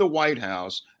ice in the White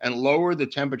House and lower the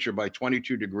temperature by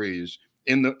 22 degrees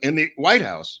in the White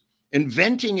House,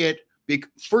 inventing it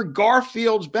for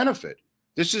Garfield's benefit.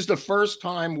 This is the first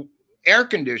time air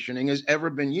conditioning has ever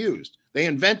been used. They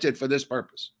invent it for this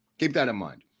purpose. Keep that in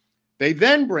mind. They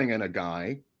then bring in a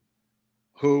guy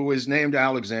who is named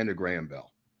Alexander Graham Bell.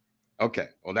 Okay,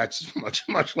 well, that's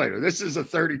much later. This is a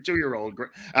 32-year-old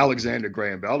Alexander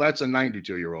Graham Bell. That's a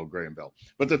 92-year-old Graham Bell.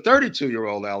 But the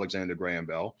 32-year-old Alexander Graham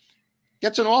Bell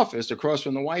gets an office across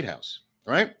from the White House,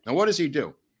 right? And what does he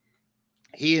do?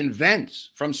 He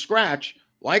invents from scratch,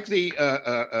 like the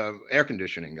air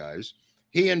conditioning guys,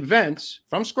 he invents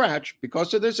from scratch,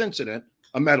 because of this incident,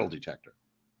 a metal detector.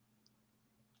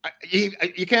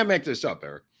 You can't make this up,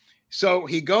 Eric. So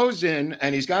he goes in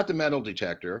and he's got the metal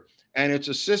detector, and it's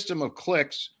a system of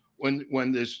clicks.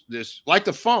 When this like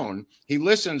the phone, he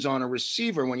listens on a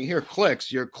receiver. When you hear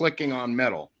clicks, you're clicking on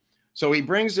metal. So he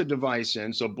brings the device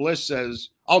in. So Bliss says,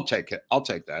 I'll take it. I'll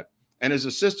take that. And his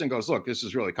assistant goes, look, this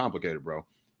is really complicated, bro.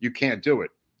 You can't do it.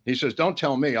 He says, don't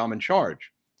tell me, I'm in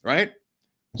charge, right?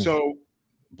 So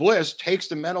Bliss takes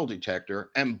the metal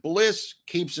detector, and Bliss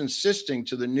keeps insisting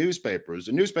to the newspapers.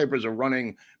 The newspapers are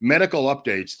running medical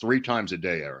updates 3 times a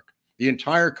day, Eric. The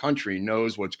entire country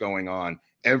knows what's going on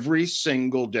every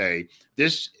single day.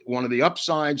 One of the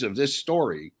upsides of this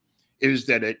story is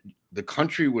that the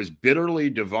country was bitterly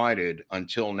divided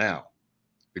until now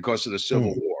because of the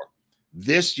Civil War.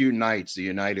 This unites the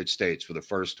United States for the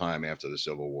first time after the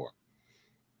Civil War.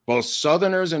 Both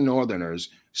Southerners and Northerners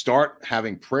start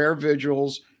having prayer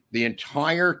vigils. The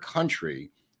entire country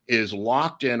is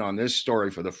locked in on this story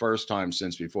for the first time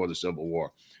since before the Civil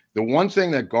War. The one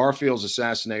thing that Garfield's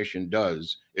assassination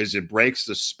does is it breaks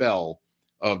the spell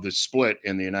of the split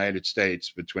in the United States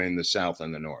between the South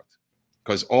and the North,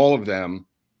 because all of them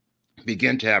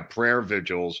begin to have prayer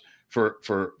vigils for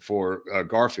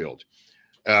Garfield.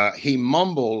 He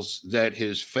mumbles that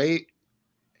his favorite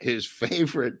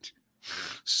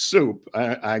soup,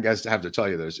 I guess I have to tell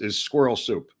you this, is squirrel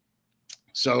soup.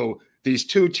 So these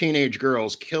 2 teenage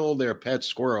girls kill their pet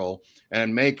squirrel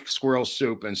and make squirrel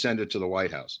soup and send it to the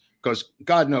White House. Because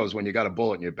God knows, when you got a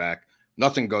bullet in your back,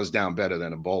 nothing goes down better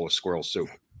than a bowl of squirrel soup.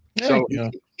 Yeah, so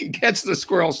he gets the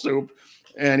squirrel soup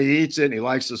and he eats it, and he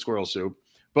likes the squirrel soup.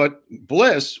 But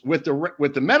Bliss, with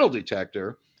the metal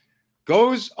detector,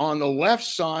 goes on the left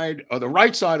side or the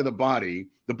right side of the body.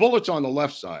 The bullet's on the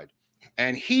left side.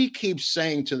 And he keeps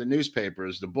saying to the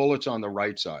newspapers, the bullet's on the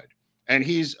right side. And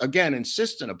he's, again,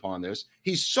 insistent upon this.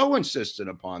 He's so insistent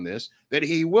upon this that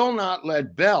he will not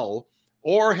let Bell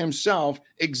or himself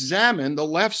examine the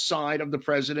left side of the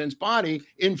president's body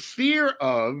in fear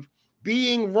of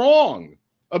being wrong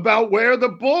about where the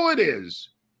bullet is.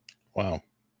 Wow.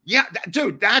 Yeah,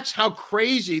 dude, that's how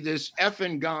crazy this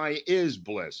effing guy is,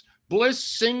 Bliss. Bliss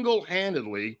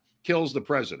single-handedly kills the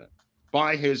president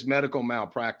by his medical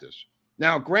malpractice.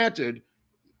 Now, granted,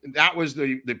 that was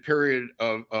the period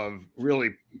of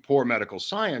really poor medical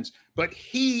science. But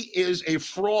he is a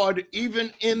fraud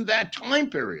even in that time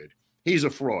period. He's a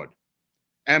fraud.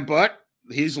 But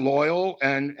he's loyal,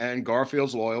 and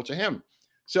Garfield's loyal to him.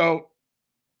 So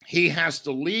he has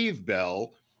to leave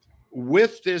Bell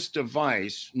with this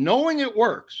device, knowing it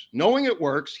works.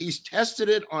 He's tested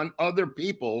it on other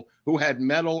people who had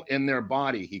metal in their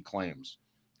body, he claims.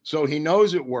 So he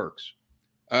knows it works.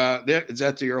 Is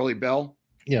that the early Bell?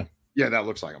 Yeah. Yeah, that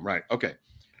looks like him. Right. Okay.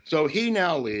 So he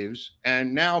now leaves,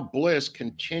 and now Bliss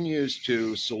continues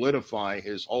to solidify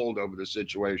his hold over the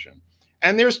situation.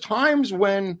 And there's times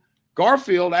when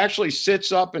Garfield actually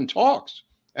sits up and talks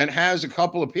and has a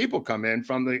couple of people come in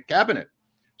from the cabinet.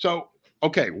 So,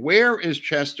 okay, where is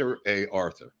Chester A.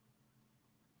 Arthur?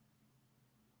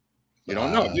 You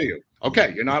don't know, do you?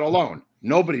 Okay, you're not alone.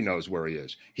 Nobody knows where he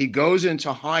is. He goes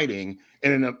into hiding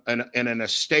in an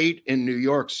estate in New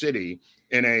York City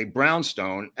in a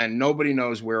brownstone, and nobody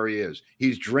knows where he is.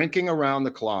 He's drinking around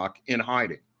the clock in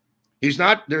hiding. He's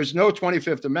not, there's no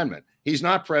 25th Amendment. He's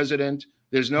not president.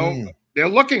 There's no, they're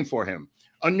looking for him.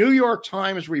 A New York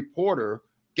Times reporter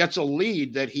gets a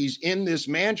lead that he's in this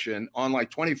mansion on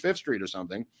like 25th Street or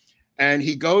something. And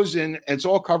he goes in, it's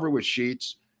all covered with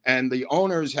sheets. And the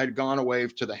owners had gone away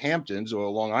to the Hamptons or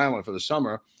Long Island for the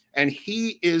summer. And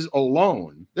he is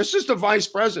alone. This is the vice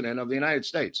president of the United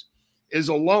States, is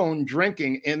alone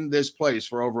drinking in this place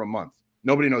for over a month.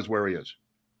 Nobody knows where he is.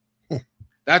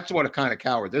 That's what a kind of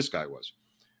coward this guy was.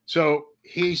 So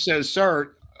he says,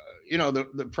 sir, you know,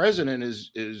 the president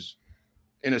is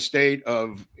in a state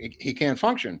of, he can't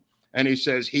function. And he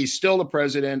says, he's still the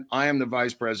president. I am the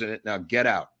vice president. Now get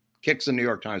out. Kicks the New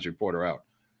York Times reporter out.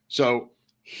 So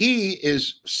he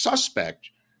is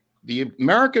suspect. The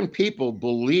American people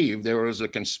believe there was a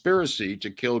conspiracy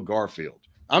to kill Garfield.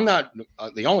 I'm not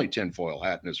the only tinfoil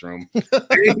hat in this room.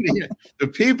 The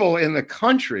people in the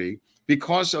country,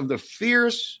 because of the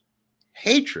fierce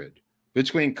hatred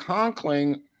between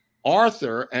Conkling,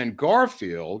 Arthur, and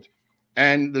Garfield,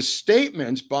 and the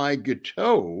statements by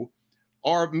Guiteau,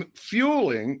 are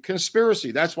fueling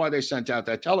conspiracy. That's why they sent out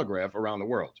that telegraph around the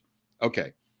world.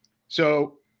 Okay,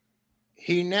 so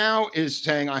he now is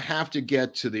saying, I have to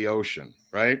get to the ocean,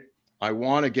 right? I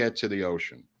want to get to the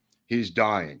ocean. He's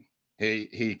dying.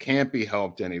 He can't be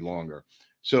helped any longer.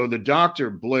 So the Dr.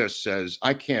 Bliss says,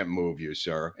 I can't move you,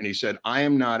 sir. And he said, I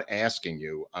am not asking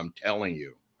you. I'm telling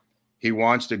you. He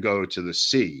wants to go to the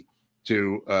sea,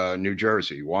 to New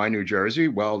Jersey. Why New Jersey?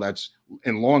 Well, that's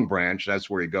in Long Branch. That's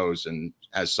where he goes and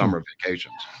has summer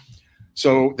vacations.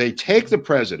 So they take the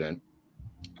president.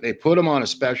 They put him on a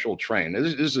special train.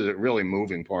 This is a really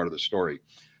moving part of the story.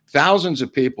 Thousands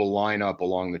of people line up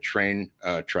along the train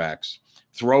tracks,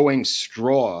 throwing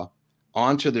straw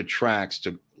onto the tracks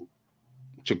to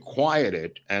quiet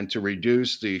it and to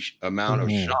reduce the amount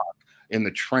of shock in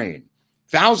the train.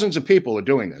 Thousands of people are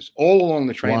doing this all along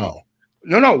the train. Wow.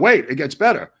 No, wait, it gets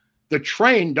better. The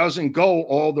train doesn't go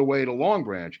all the way to Long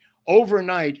Branch.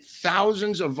 Overnight,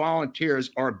 thousands of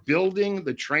volunteers are building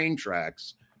the train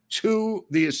tracks to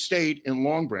the estate in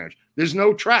Long Branch. There's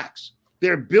no tracks.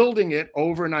 They're building it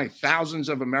overnight. Thousands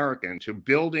of Americans who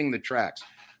building the tracks.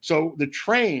 So the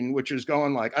train, which is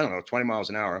going like, I don't know, 20 miles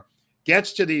an hour,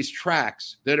 gets to these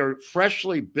tracks that are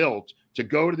freshly built to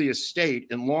go to the estate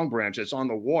in Long Branch. It's on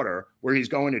the water where he's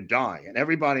going to die. And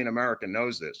everybody in America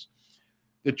knows this.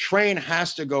 The train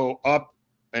has to go up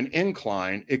an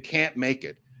incline. It can't make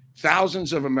it.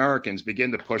 Thousands of Americans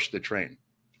begin to push the train.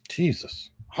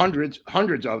 Jesus. Hundreds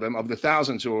of them, of the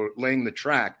thousands who are laying the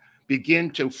track, begin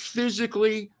to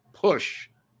physically push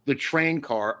the train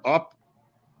car up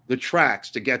the tracks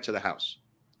to get to the house,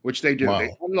 which they do. Wow.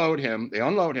 They unload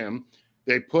him.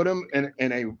 They put him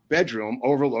in a bedroom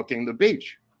overlooking the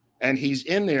beach. And he's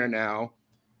in there now,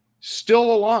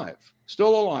 still alive.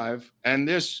 And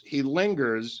he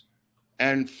lingers.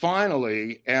 And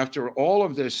finally, after all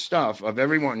of this stuff of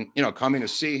everyone, coming to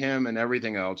see him and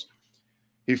everything else,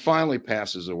 he finally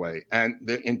passes away. And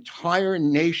the entire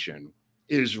nation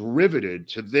is riveted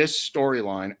to this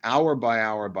storyline hour by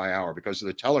hour by hour because of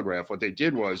the telegraph. What they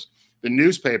did was the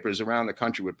newspapers around the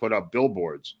country would put up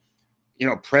billboards.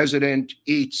 President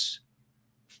eats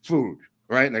food,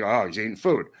 right? And they go, oh, he's eating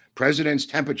food. President's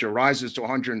temperature rises to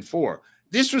 104.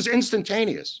 This was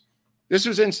instantaneous.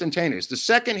 The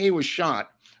second he was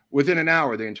shot, within an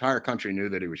hour, the entire country knew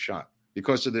that he was shot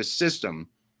because of this system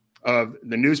of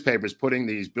the newspapers putting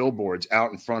these billboards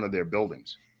out in front of their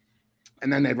buildings.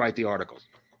 And then they'd write the articles.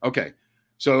 Okay,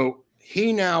 so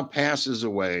he now passes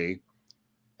away,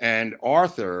 and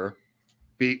Arthur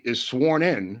is sworn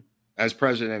in as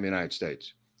president of the United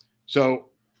States. So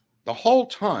the whole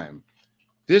time,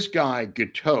 This guy,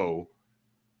 Guiteau,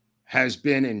 has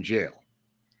been in jail.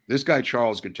 This guy,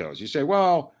 Charles Guiteau. You say,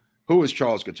 well, who is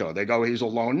Charles Guiteau? They go, he's a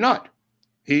lone nut.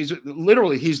 He's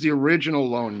literally, he's the original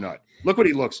lone nut. Look what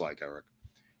he looks like, Eric.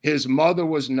 His mother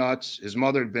was nuts. His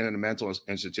mother had been in a mental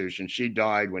institution. She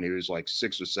died when he was like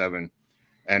 6 or 7.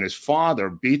 And his father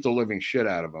beat the living shit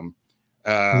out of him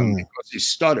because he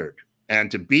stuttered. And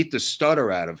to beat the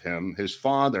stutter out of him, his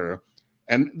father,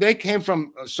 and they came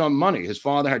from some money. His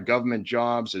father had government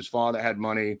jobs. His father had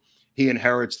money. He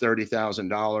inherits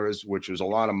 $30,000, which was a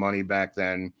lot of money back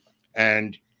then.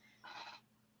 And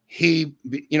he,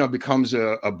 becomes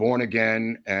a born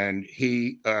again, and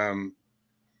he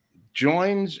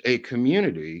joins a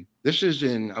community. This is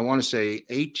in, I want to say,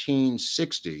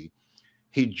 1860.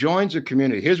 He joins a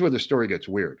community. Here's where the story gets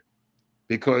weird,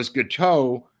 because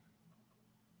Guiteau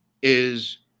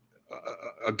is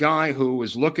a guy who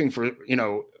is looking for,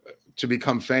 to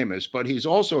become famous, but he's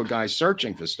also a guy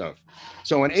searching for stuff.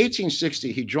 So in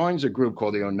 1860, he joins a group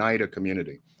called the Oneida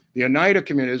Community. The Oneida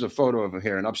Community is a photo of him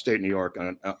here in upstate New York,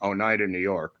 Oneida, New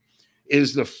York,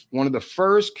 is one of the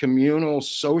first communal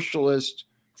socialist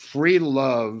free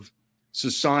love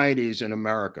societies in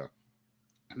America.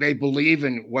 They believe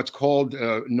in what's called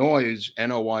Noyes,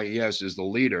 N-O-Y-E-S, is the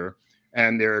leader,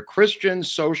 and they're a Christian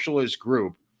socialist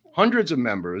group, hundreds of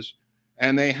members,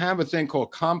 and they have a thing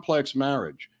called complex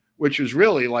marriage, which is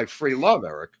really like free love,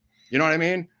 Eric. You know what I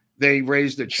mean? They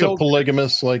raise the children. So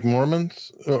polygamous like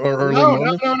Mormons or early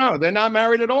Mormons? No. They're not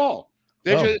married at all.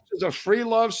 They're just a free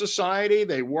love society.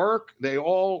 They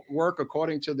all work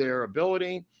according to their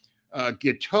ability.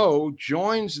 Guiteau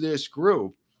joins this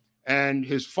group, and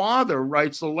his father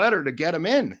writes the letter to get him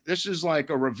in. This is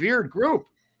like a revered group.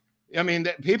 I mean,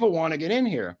 people want to get in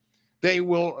here. They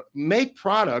will make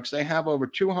products. They have over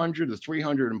 200 to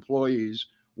 300 employees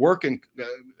working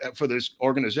for this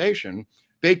organization.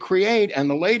 They create, and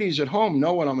the ladies at home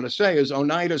know what I'm going to say, is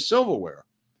Oneida silverware.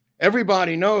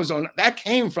 Everybody knows that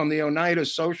came from the Oneida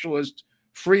Socialist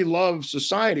Free Love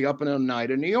Society up in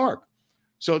Oneida, New York.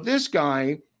 So this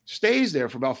guy stays there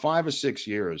for about 5 or 6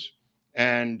 years,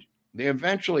 and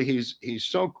he's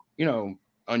so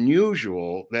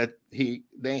unusual that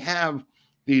they have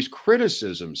these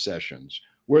criticism sessions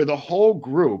where the whole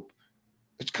group,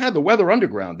 it's kind of the Weather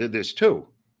Underground did this too.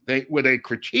 Where they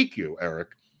critique you, Eric,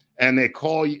 and they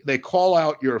call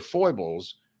out your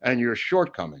foibles and your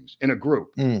shortcomings in a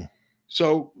group.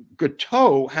 So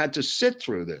Guiteau had to sit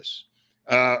through this,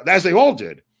 as they all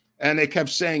did, and they kept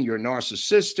saying you're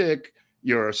narcissistic,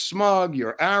 you're smug,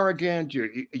 you're arrogant,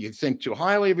 you think too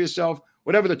highly of yourself,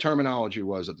 whatever the terminology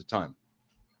was at the time.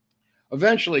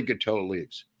 Eventually, Guiteau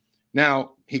leaves.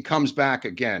 Now he comes back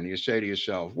again. You say to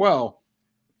yourself, well,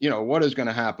 what is going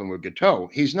to happen with Guiteau?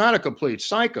 He's not a complete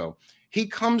psycho. He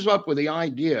comes up with the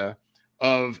idea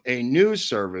of a news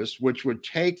service which would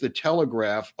take the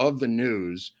telegraph of the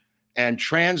news and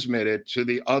transmit it to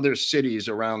the other cities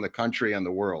around the country and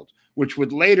the world, which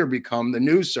would later become the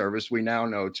news service we now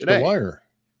know today. The Wire.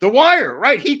 The Wire,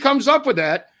 right. He comes up with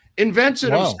that, invents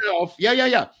it himself.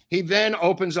 Yeah. He then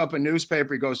opens up a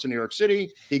newspaper. He goes to New York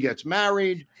City. He gets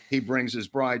married. He brings his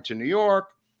bride to New York.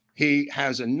 He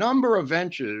has a number of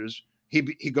ventures. He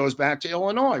goes back to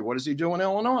Illinois. What does he do in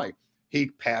Illinois? He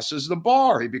passes the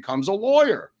bar. He becomes a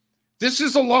lawyer. This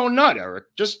is a lone nut, Eric.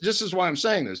 This is why I'm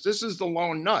saying this. This is the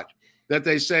lone nut that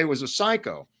they say was a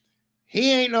psycho.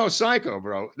 He ain't no psycho,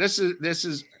 bro. This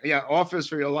is Office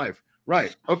for Your Life.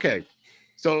 Right. Okay.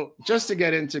 So just to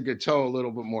get into Guiteau a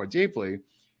little bit more deeply,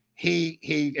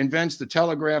 he invents the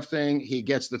telegraph thing. He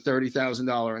gets the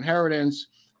 $30,000 inheritance,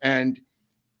 and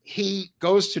he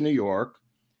goes to New York,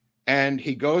 and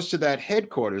he goes to that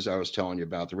headquarters I was telling you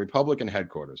about, the Republican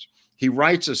headquarters. He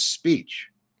writes a speech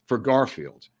for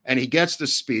Garfield, and he gets the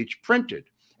speech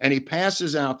printed, and he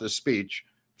passes out the speech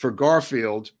for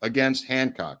Garfield against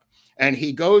Hancock. And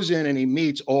he goes in and he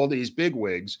meets all these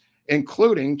bigwigs,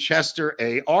 including Chester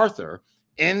A. Arthur,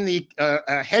 in the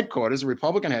headquarters, the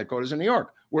Republican headquarters in New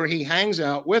York, where he hangs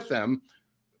out with them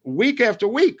week after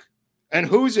week. And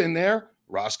who's in there?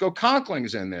 Roscoe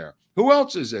Conkling's in there. Who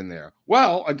else is in there?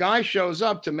 Well, a guy shows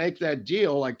up to make that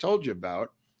deal I told you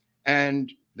about, and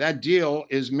that deal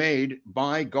is made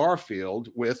by Garfield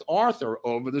with Arthur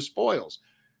over the spoils.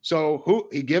 So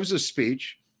he gives a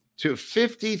speech to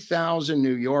 50,000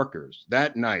 New Yorkers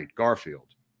that night,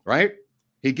 Garfield, right?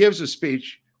 He gives a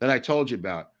speech that I told you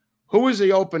about. Who is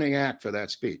the opening act for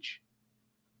that speech?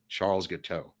 Charles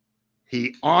Guiteau.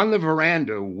 He, on the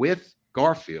veranda with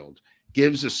Garfield,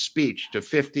 gives a speech to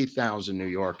 50,000 New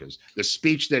Yorkers, the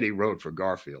speech that he wrote for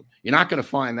Garfield. You're not going to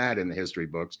find that in the history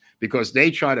books because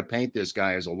they try to paint this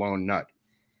guy as a lone nut.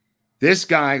 This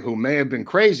guy, who may have been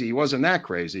crazy, he wasn't that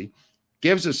crazy,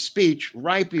 gives a speech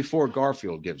right before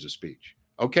Garfield gives a speech.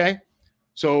 Okay.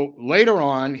 So later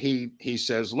on, he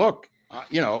says, look,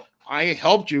 you know, I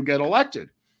helped you get elected.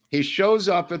 He shows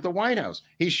up at the White House.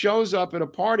 He shows up at a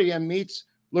party and meets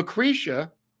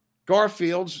Lucretia,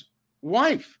 Garfield's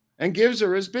wife, and gives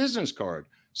her his business card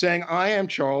saying, I am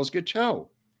Charles Guiteau.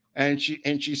 And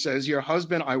she says, your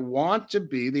husband, I want to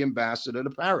be the ambassador to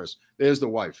Paris. There's the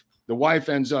wife. The wife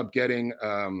ends up getting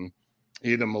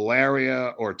either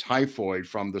malaria or typhoid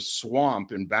from the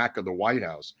swamp in back of the White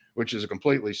House, which is a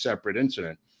completely separate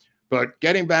incident. But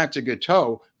getting back to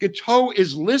Guiteau, Guiteau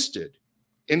is listed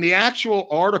in the actual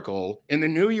article in the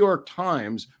New York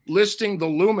Times listing the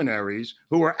luminaries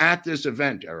who were at this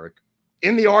event, Eric.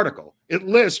 In the article, it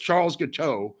lists Charles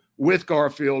Guiteau with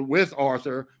Garfield, with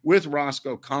Arthur, with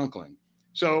Roscoe Conkling.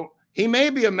 So he may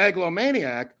be a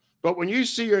megalomaniac, but when you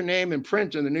see your name in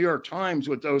print in the New York Times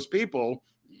with those people,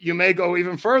 you may go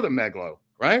even further megalo,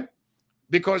 right?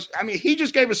 Because, I mean, he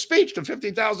just gave a speech to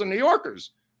 50,000 New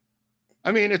Yorkers.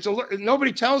 I mean,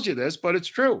 nobody tells you this, but it's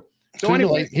true. So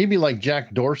anyway, he'd be like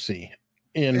Jack Dorsey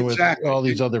with all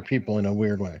these other people in a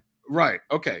weird way. Right.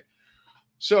 Okay.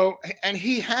 So, and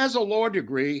he has a law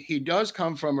degree. He does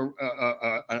come from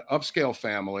an upscale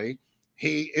family.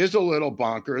 He is a little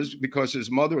bonkers because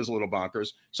his mother was a little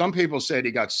bonkers. Some people said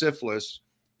he got syphilis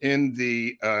in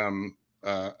the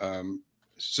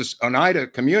Oneida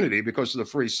community because of the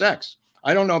free sex.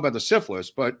 I don't know about the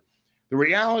syphilis, but the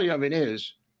reality of it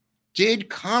is, did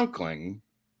Conkling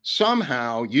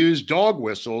somehow use dog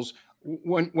whistles?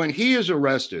 When he is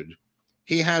arrested,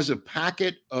 he has a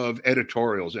packet of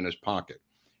editorials in his pocket.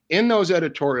 In those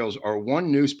editorials are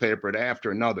one newspaper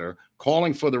after another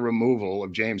calling for the removal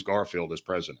of James Garfield as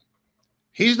president.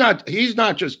 He's not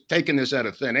just taking this out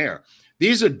of thin air.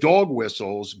 These are dog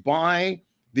whistles by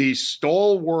the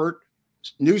stalwart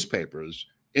newspapers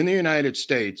in the United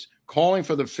States calling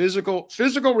for the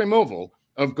physical removal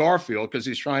of Garfield because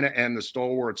he's trying to end the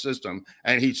stalwart system,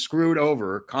 and he screwed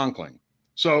over Conkling.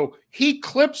 So he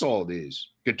clips all these,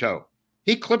 Guiteau.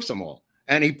 He clips them all,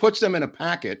 and he puts them in a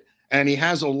packet, and he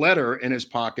has a letter in his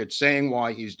pocket saying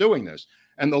why he's doing this.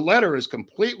 And the letter is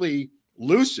completely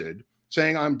lucid,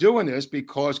 saying, I'm doing this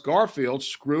because Garfield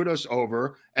screwed us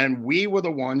over, and we were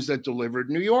the ones that delivered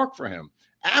New York for him.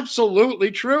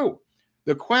 Absolutely true.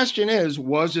 The question is,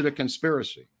 was it a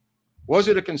conspiracy? Was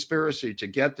it a conspiracy to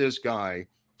get this guy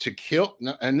to kill,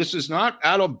 and this is not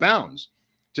out of bounds,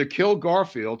 to kill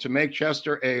Garfield to make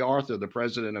Chester A. Arthur the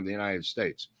president of the United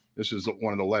States? This is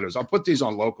one of the letters. I'll put these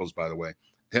on Locals, by the way.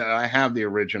 I have the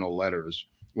original letters,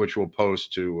 which we'll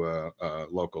post to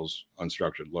Locals,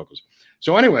 Unstructured Locals.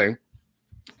 So anyway,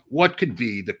 what could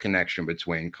be the connection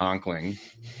between Conkling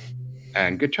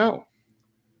and Guiteau?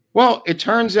 Well, it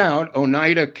turns out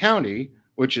Oneida County,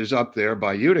 which is up there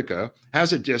by Utica,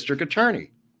 has a district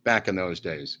attorney back in those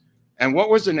days. And what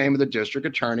was the name of the district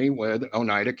attorney where the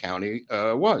Oneida County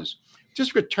was?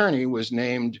 District attorney was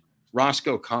named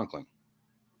Roscoe Conkling.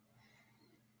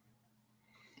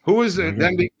 Who is it?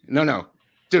 No,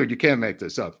 dude, you can't make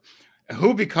this up.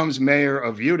 Who becomes mayor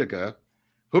of Utica?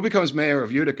 Who becomes mayor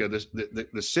of Utica,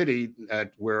 the city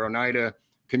where Oneida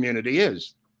community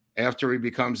is? After he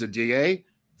becomes a DA,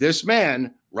 this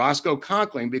man, Roscoe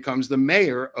Conkling, becomes the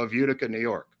mayor of Utica, New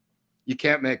York. You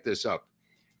can't make this up.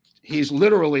 He's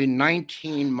literally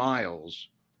 19 miles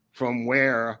from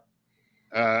where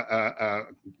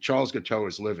Charles Guiteau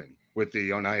is living with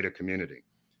the Oneida community.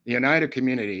 The Oneida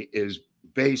community is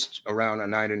based around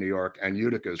Oneida, New York, and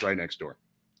Utica is right next door.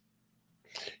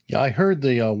 Yeah, I heard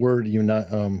the word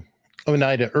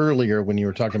Oneida earlier when you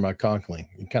were talking about Conkling.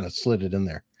 You kind of slid it in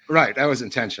there. Right, that was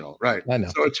intentional. Right. I know.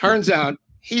 So it turns out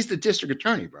he's the district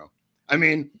attorney, bro. I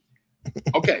mean,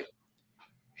 okay.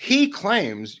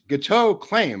 Guiteau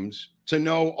claims to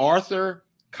know Arthur,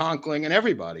 Conkling, and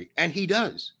everybody, and he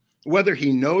does. Whether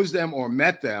he knows them or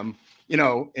met them, you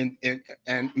know,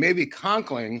 and maybe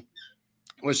Conkling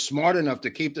was smart enough to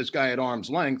keep this guy at arm's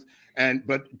length,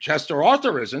 but Chester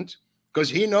Arthur isn't, because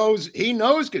he knows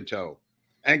Guiteau.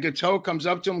 And Guiteau comes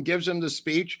up to him, gives him the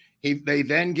speech. They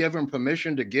then give him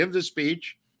permission to give the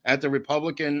speech at the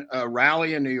Republican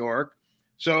rally in New York.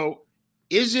 So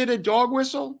is it a dog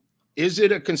whistle? Is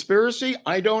it a conspiracy?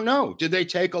 I don't know. Did they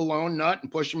take a lone nut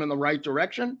and push him in the right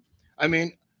direction? I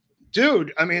mean,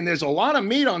 dude, there's a lot of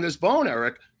meat on this bone,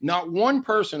 Eric. Not one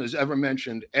person has ever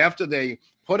mentioned, after they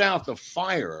put out the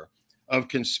fire of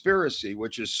conspiracy,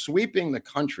 which is sweeping the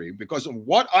country because of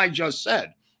what I just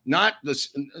said, not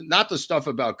the stuff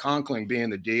about Conkling being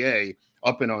the DA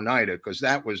up in Oneida, because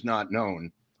that was not known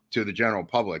to the general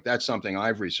public. That's something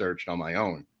I've researched on my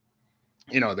own.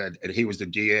 you know, that he was the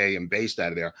DA and based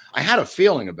out of there. I had a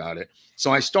feeling about it.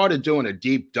 So I started doing a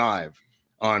deep dive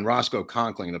on Roscoe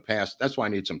Conkling in the past. That's why I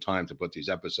need some time to put these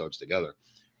episodes together,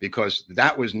 because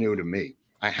that was new to me.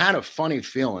 I had a funny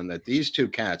feeling that these two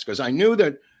cats, because I knew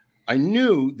that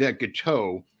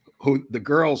Guiteau, who the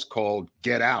girls called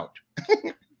Get Out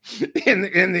in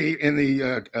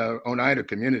the Oneida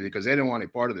community, because they didn't want any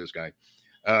part of this guy.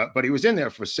 But he was in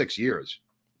there for 6 years.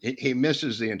 He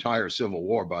misses the entire Civil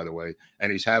War, by the way,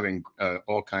 and he's having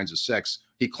all kinds of sex.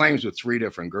 He claims with 3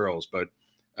 different girls, but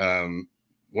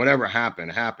whatever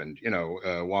happened, you know,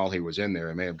 while he was in there.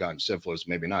 He may have gotten syphilis,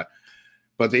 maybe not.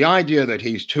 But the idea that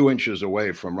he's 2 inches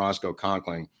away from Roscoe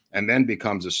Conkling and then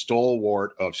becomes a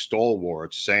stalwart of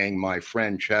stalwarts, saying my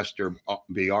friend Chester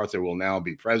B. Arthur will now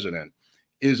be president,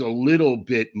 is a little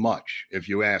bit much, if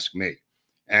you ask me.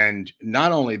 And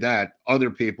not only that, other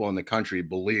people in the country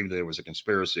believed there was a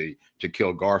conspiracy to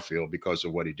kill Garfield because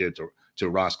of what he did to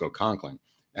Roscoe Conkling.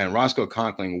 And Roscoe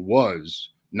Conkling was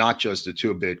not just a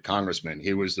 2-bit congressman.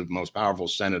 He was the most powerful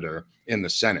senator in the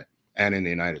Senate and in the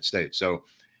United States. So,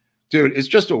 dude, it's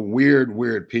just a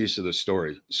weird piece of the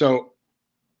story. So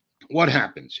what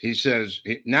happens? He says,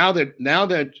 now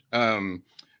that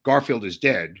Garfield is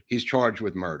dead, he's charged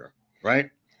with murder, right?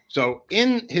 So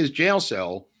in his jail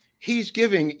cell, he's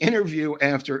giving interview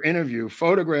after interview,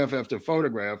 photograph after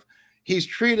photograph. He's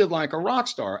treated like a rock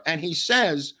star. And he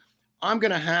says, I'm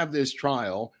going to have this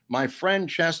trial. My friend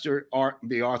Chester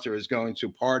B. Arthur is going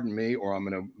to pardon me, or I'm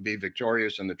going to be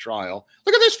victorious in the trial.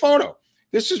 Look at this photo.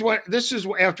 This is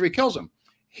after he kills him.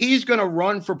 He's going to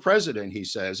run for president, he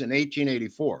says, in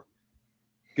 1884.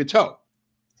 Guiteau.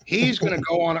 He's going to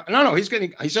go on.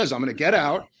 He says, I'm going to get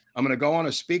out. I'm going to go on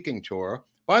a speaking tour.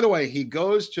 By the way, he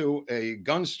goes to a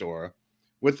gun store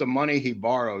with the money he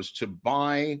borrows to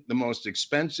buy the most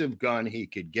expensive gun he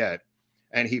could get.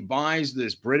 And he buys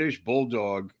this British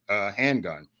Bulldog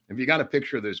handgun. If you got a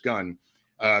picture of this gun,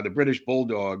 the British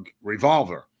Bulldog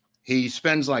revolver, he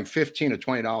spends like $15 or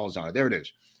 $20 on it. There it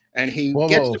is. And he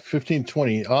gets 15,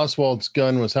 20. Oswald's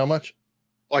gun was how much?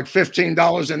 Like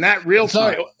 $15 in that real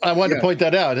time. Sorry, I wanted to point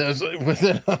that out. It was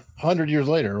within 100 years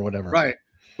later or whatever. Right.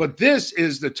 But this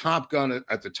is the top gun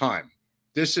at the time.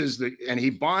 And he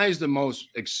buys the most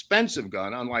expensive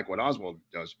gun, unlike what Oswald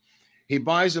does. He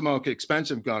buys the most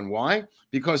expensive gun. Why?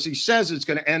 Because he says it's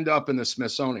going to end up in the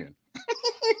Smithsonian.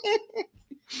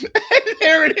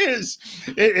 There it is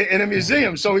in a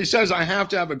museum. So he says, I have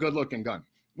to have a good looking gun,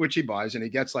 which he buys. And he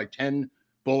gets like 10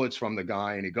 bullets from the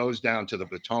guy. And he goes down to the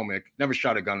Potomac, never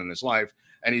shot a gun in his life.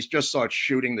 And he just starts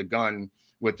shooting the gun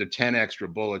with the 10 extra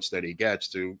bullets that he gets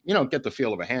to, you know, get the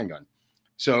feel of a handgun.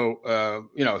 So,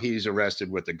 you know, he's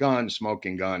arrested with the gun,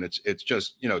 smoking gun. It's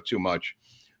just, you know, too much.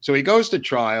 So he goes to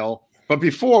trial. But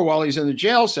before, while he's in the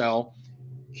jail cell,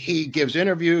 he gives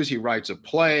interviews. He writes a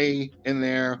play in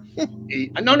there. He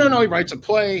writes a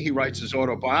play. He writes his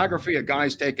autobiography. A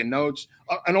guy's taking notes.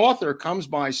 An author comes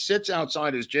by, sits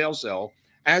outside his jail cell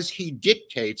as he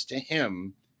dictates to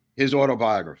him his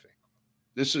autobiography.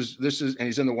 This is, and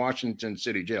he's in the Washington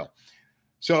City jail.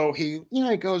 So he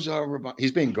goes over,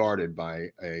 he's being guarded by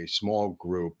a small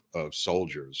group of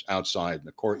soldiers outside in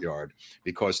the courtyard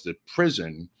because the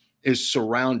prison is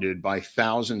surrounded by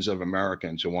thousands of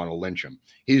Americans who want to lynch him.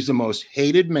 He's the most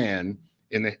hated man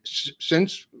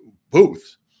since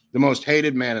Booth, the most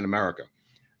hated man in America.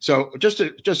 So just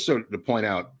to point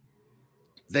out,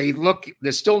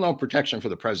 there's still no protection for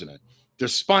the president,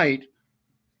 despite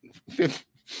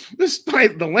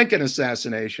the Lincoln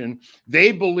assassination.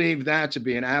 They believe that to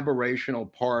be an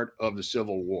aberrational part of the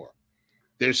Civil War.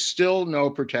 There's still no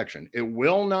protection. It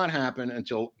will not happen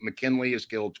until McKinley is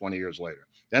killed 20 years later.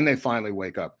 Then they finally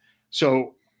wake up.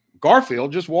 So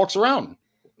Garfield just walks around,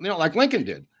 you know, like Lincoln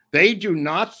did. They do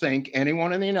not think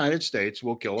anyone in the United States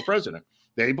will kill a president.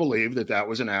 They believe that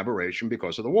was an aberration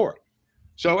because of the war.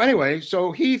 So anyway,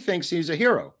 so he thinks he's a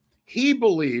hero. He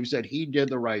believes that he did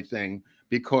the right thing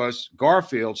because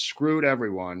Garfield screwed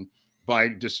everyone by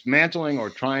dismantling or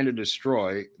trying to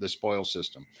destroy the spoil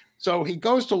system. So he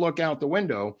goes to look out the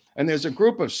window, and there's a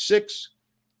group of 6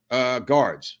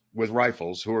 guards with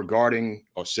rifles who are guarding,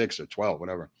 or 6 or 12,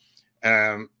 whatever.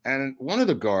 And one of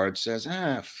the guards says,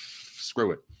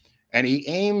 screw it. And he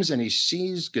aims and he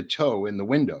sees Guiteau in the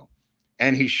window,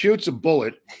 and he shoots a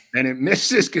bullet, and it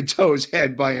misses Guiteau's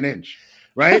head by an inch,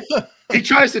 right? He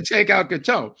tries to take out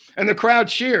Guiteau, and the crowd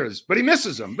cheers, but he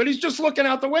misses him. But he's just looking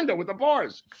out the window with the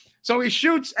bars. So he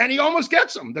shoots, and he almost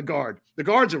gets him, the guard. The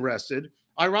guard's arrested.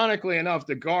 Ironically enough,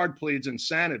 the guard pleads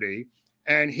insanity,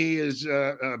 and he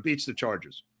beats the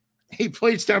charges. He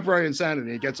pleads temporary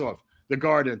insanity. He gets off. The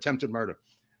guard attempted murder.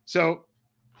 So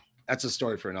that's a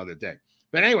story for another day.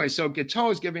 But anyway, so Guiteau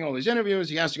is giving all these interviews.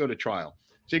 He has to go to trial.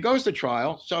 So he goes to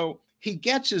trial. So he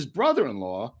gets his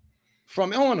brother-in-law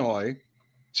from Illinois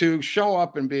to show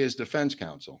up and be his defense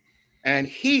counsel. And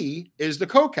he is the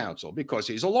co-counsel because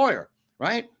he's a lawyer,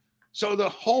 right? So the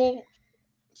whole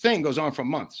thing goes on for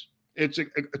months. It's a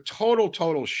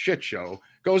total shit show.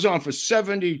 Goes on for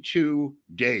 72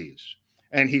 days.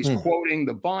 And he's quoting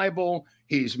the Bible.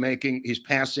 He's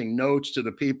passing notes to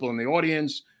the people in the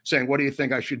audience saying, what do you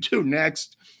think I should do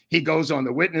next? He goes on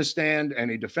the witness stand and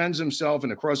he defends himself in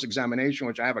the cross-examination,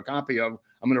 which I have a copy of.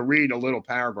 I'm going to read a little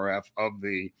paragraph of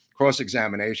the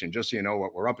cross-examination just so you know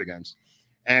what we're up against.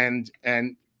 And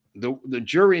the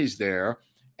jury's there,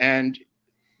 and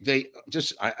they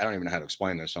just, I don't even know how to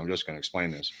explain this, so I'm just going to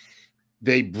explain this.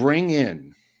 They bring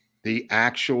in the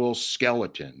actual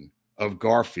skeleton of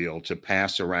Garfield to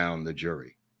pass around the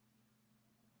jury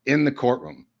in the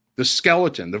courtroom. The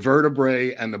skeleton, the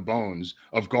vertebrae and the bones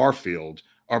of Garfield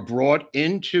are brought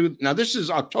into, now this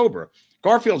is October.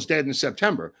 Garfield's dead in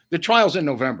September. The trial's in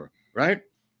November, right?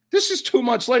 This is 2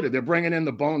 months later. They're bringing in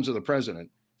the bones of the president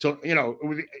to, you know,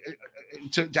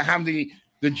 to have the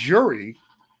jury.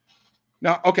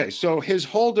 Now, okay, so his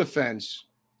whole defense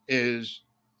is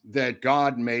that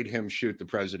God made him shoot the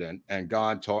president, and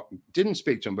God didn't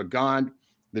speak to him, but God,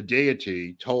 the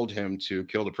deity, told him to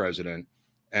kill the president,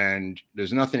 and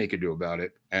there's nothing he could do about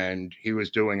it, and he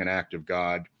was doing an act of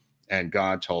God, and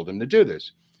God told him to do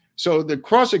this. So the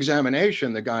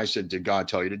cross-examination, the guy said, did God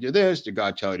tell you to do this? Did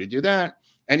God tell you to do that?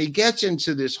 And he gets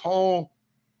into this whole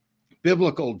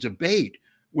biblical debate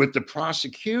with the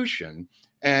prosecution,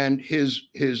 and his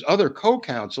other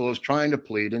co-counsel is trying to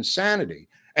plead insanity.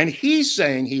 And he's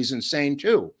saying he's insane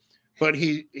too, but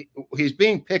he's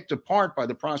being picked apart by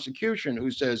the prosecution, who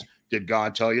says, did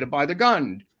God tell you to buy the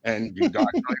gun? And did God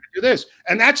tell you to do this?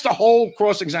 And that's the whole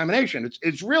cross-examination.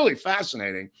 It's really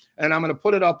fascinating. And I'm going to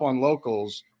put it up on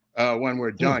Locals when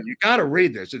we're done. You got to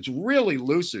read this. It's really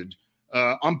lucid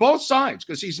on both sides,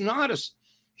 because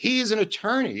he is an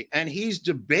attorney, and he's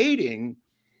debating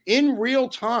in real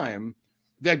time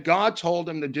that God told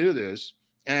him to do this,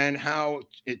 and how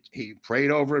he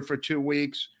prayed over it for 2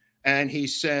 weeks. And he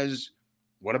says,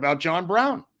 what about John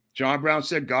Brown? John Brown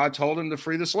said God told him to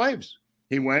free the slaves.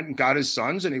 He went and got his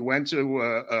sons, and he went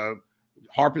to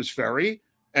Harper's Ferry.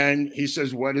 And he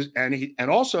says, and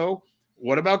also,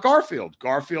 what about Garfield?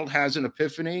 Garfield has an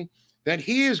epiphany that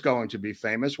he is going to be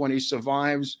famous when he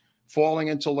survives falling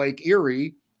into Lake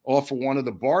Erie off of one of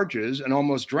the barges and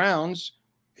almost drowns.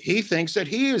 He thinks that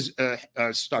he is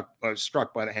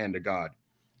struck by the hand of God.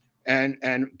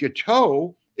 And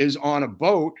Guiteau is on a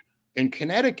boat in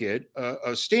Connecticut,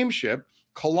 a steamship,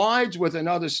 collides with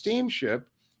another steamship.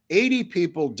 80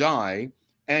 people die,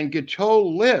 and Guiteau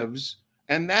lives,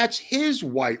 and that's his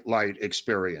white light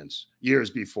experience years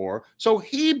before. So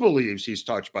he believes he's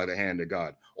touched by the hand of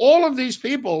God. All of these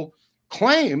people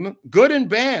claim, good and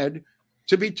bad,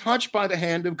 to be touched by the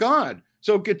hand of God.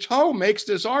 So Guiteau makes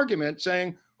this argument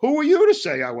saying, who are you to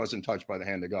say I wasn't touched by the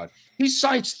hand of God? He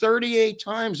cites 38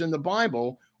 times in the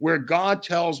Bible where God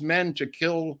tells men to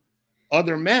kill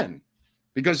other men,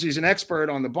 because he's an expert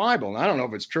on the Bible. And I don't know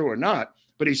if it's true or not,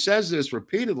 but he says this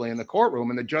repeatedly in the courtroom.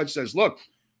 And the judge says, look,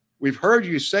 we've heard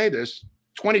you say this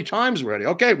 20 times already.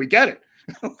 Okay, we get it.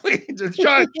 The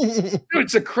judge, dude,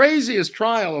 it's the craziest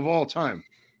trial of all time.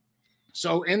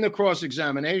 So in the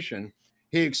cross-examination,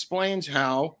 he explains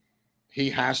how he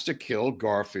has to kill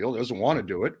Garfield. Doesn't want to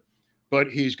do it,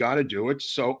 but he's got to do it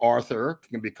so Arthur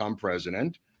can become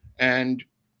president. And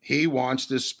he wants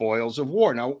the spoils of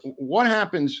war. Now, what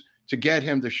happens to get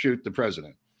him to shoot the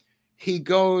president? He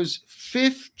goes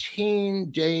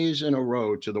 15 days in a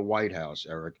row to the White House,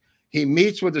 Eric. He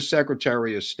meets with the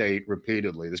Secretary of State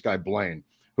repeatedly, this guy Blaine,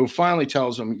 who finally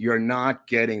tells him, you're not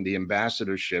getting the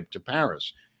ambassadorship to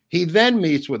Paris. He then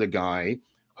meets with a guy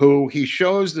who he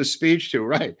shows the speech to,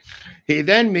 right? He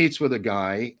then meets with a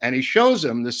guy, and he shows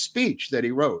him the speech that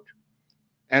he wrote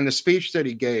and the speech that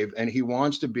he gave, and he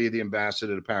wants to be the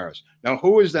ambassador to Paris. Now,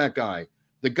 who is that guy?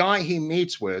 The guy he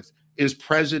meets with is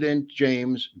President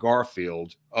James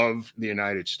Garfield of the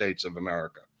United States of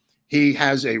America. He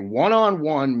has a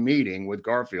one-on-one meeting with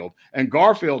Garfield, and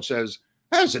Garfield says,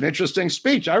 that's an interesting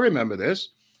speech. I remember this.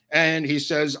 And he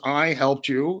says, I helped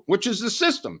you, which is the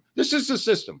system. This is the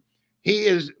system. He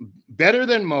is better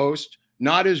than most,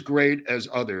 not as great as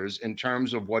others in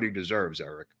terms of what he deserves,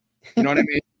 Eric. You know what I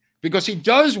mean? Because he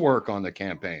does work on the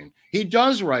campaign. He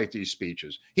does write these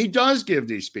speeches. He does give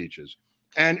these speeches.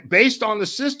 And based on the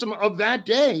system of that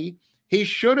day, he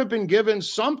should have been given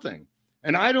something.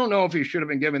 And I don't know if he should have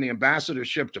been given the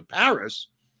ambassadorship to Paris,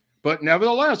 but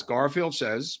nevertheless, Garfield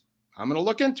says, I'm going to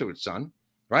look into it, son,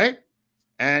 right?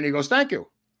 And he goes, thank you.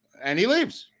 And he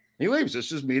leaves. He leaves.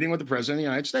 This is meeting with the president of the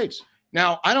United States.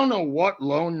 Now, I don't know what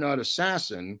lone nut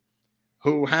assassin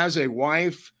who has a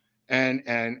wife and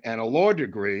a law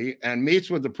degree and meets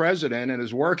with the president and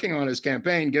is working on his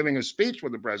campaign, giving a speech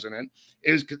with the president,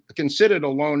 is considered a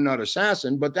lone nut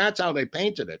assassin, but that's how they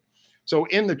painted it. So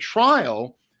in the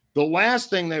trial, the last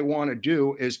thing they want to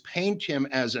do is paint him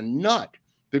as a nut,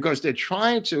 because they're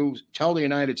trying to tell the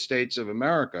United States of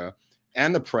America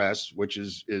and the press, which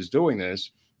is doing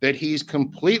this, that he's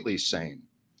completely sane.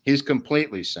 He's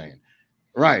completely sane.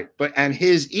 Right. And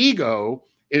his ego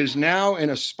is now in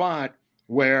a spot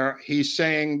where he's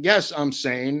saying, yes, I'm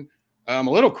sane. I'm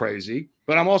a little crazy,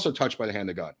 but I'm also touched by the hand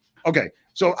of God. Okay.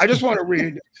 So I just want to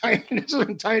read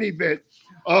a tiny bit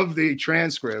of the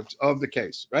transcript of the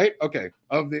case, right? Okay.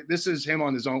 This is him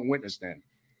on his own witness stand.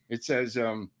 It says,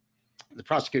 the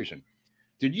prosecution,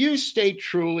 did you state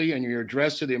truly in your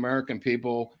address to the American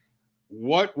people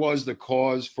what was the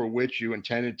cause for which you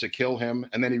intended to kill him?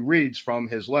 And then he reads from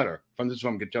his letter,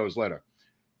 from Guiteau's letter,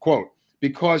 quote,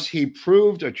 because he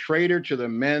proved a traitor to the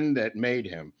men that made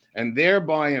him and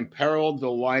thereby imperiled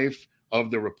the life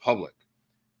of the Republic.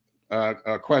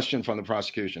 A question from the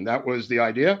prosecution. That was the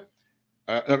idea?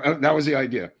 That was the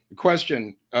idea. The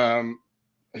question,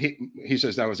 he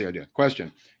says that was the idea.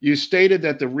 Question, you stated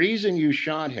that the reason you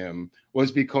shot him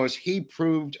was because he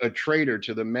proved a traitor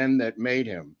to the men that made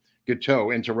him. Guiteau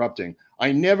interrupting,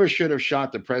 I never should have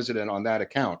shot the president on that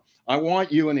account. I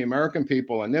want you and the American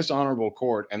people and this honorable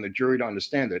court and the jury to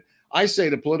understand it. I say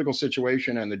the political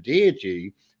situation and the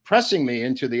deity pressing me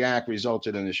into the act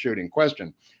resulted in the shooting.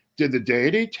 Question, did the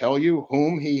deity tell you to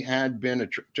whom he had been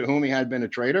a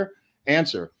traitor?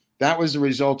 Answer, that was the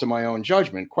result of my own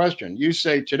judgment. Question, you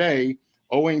say today,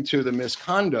 owing to the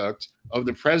misconduct of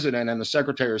the president and the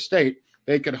secretary of state,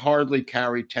 they could hardly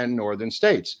carry 10 northern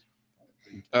states.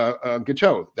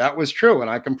 Guiteau, that was true, and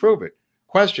I can prove it.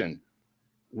 Question,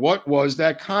 what was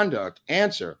that conduct?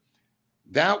 Answer,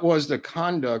 that was the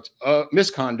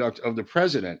misconduct of the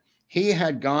president. He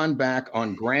had gone back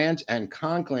on Grant and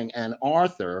Conkling and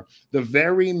Arthur, the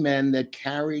very men that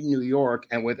carried New York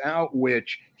and without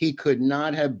which he could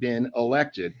not have been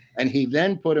elected. And he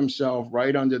then put himself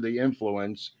right under the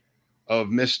influence of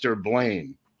Mr.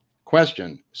 Blaine.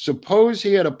 Question, suppose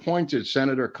he had appointed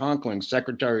Senator Conkling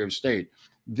Secretary of State,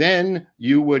 then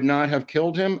you would not have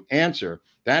killed him? Answer,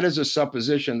 that is a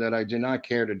supposition that I do not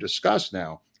care to discuss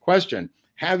now. Question,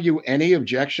 have you any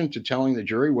objection to telling the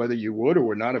jury whether you would or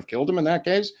would not have killed him in that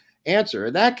case? Answer,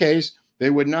 in that case, they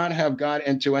would not have got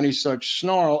into any such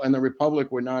snarl and the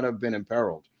Republic would not have been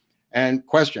imperiled. And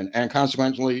question, and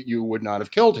consequently, you would not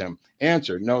have killed him?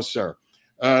 Answer, no, sir.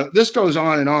 This goes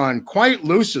on quite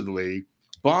lucidly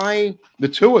by the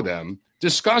two of them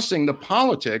discussing the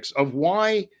politics of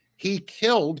why he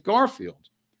killed Garfield.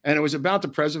 And it was about the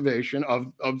preservation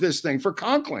of this thing for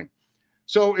Conkling.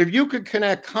 So if you could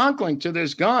connect Conkling to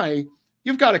this guy,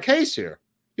 you've got a case here.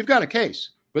 You've got a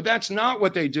case. But that's not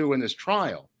what they do in this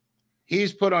trial.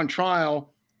 He's put on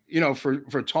trial,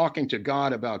 for talking to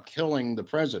God about killing the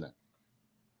president.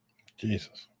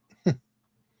 Jesus.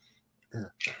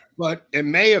 But it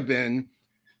may have been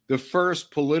the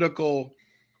first political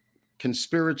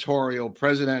conspiratorial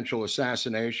presidential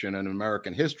assassination in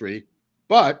American history.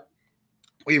 But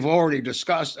we've already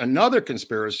discussed another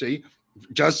conspiracy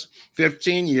just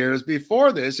 15 years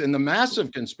before this in the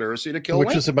massive conspiracy to kill Lincoln.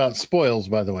 Which is about spoils,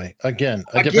 by the way. Again,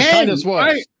 a different kind of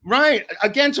spoils. Right.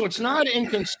 Again, so it's not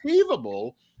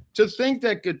inconceivable to think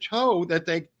that Guiteau,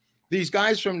 these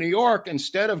guys from New York,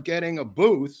 instead of getting a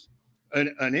Booth,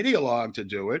 an ideologue to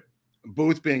do it,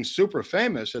 Booth being super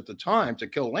famous at the time to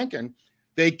kill Lincoln,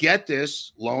 they get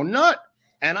this lone nut.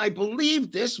 And I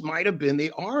believe this might have been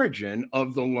the origin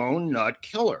of the lone nut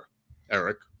killer,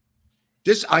 Eric.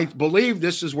 I believe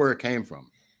this is where it came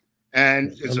from.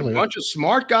 And it's a bunch of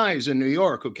smart guys in New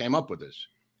York who came up with this.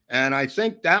 And I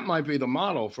think that might be the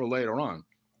model for later on.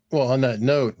 Well, on that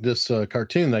note, this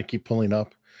cartoon that I keep pulling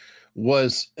up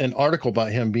was an article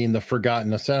about him being the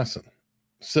forgotten assassin.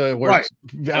 So it works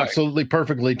absolutely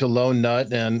perfectly to lone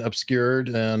nut and obscured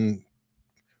and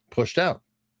pushed out.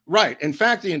 Right. In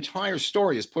fact, the entire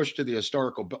story is pushed to the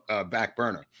historical back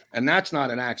burner. And that's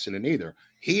not an accident either.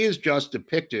 He is just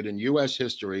depicted in U.S.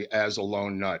 history as a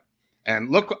lone nut. And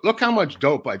look how much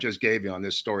dope I just gave you on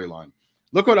this storyline.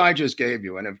 Look what I just gave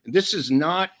you. And if this is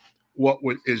not what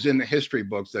is in the history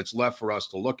books that's left for us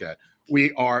to look at.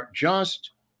 We are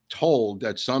just told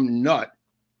that some nut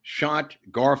shot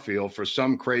Garfield for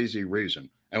some crazy reason.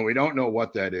 And we don't know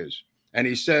what that is. And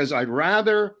he says, I'd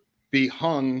rather be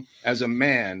hung as a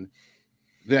man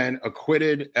than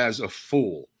acquitted as a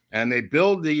fool. And they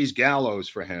build these gallows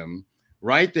for him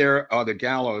Right there are the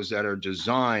gallows that are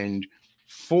designed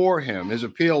for him. His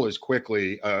appeal is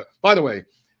quickly. By the way,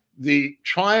 the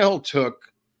trial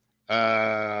took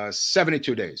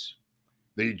 72 days.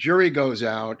 The jury goes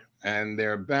out and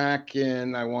they're back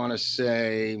in, I want to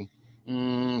say,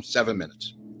 7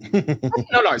 minutes.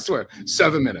 No, I swear,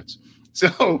 7 minutes.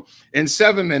 So in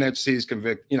 7 minutes, he's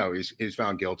convicted. You know, he's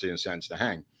found guilty and sentenced to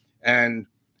hang. And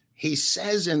he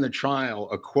says in the trial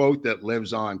a quote that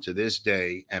lives on to this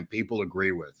day and people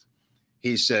agree with.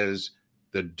 He says,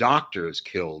 "The doctors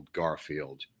killed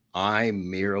Garfield. I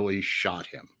merely shot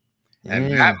him."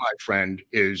 And that, my friend,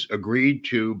 is agreed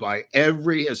to by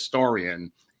every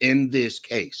historian in this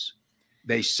case.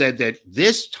 They said that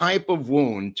this type of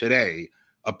wound today,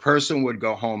 a person would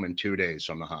go home in 2 days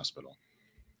from the hospital.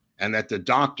 And that the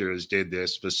doctors did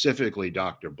this, specifically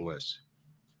Dr. Bliss.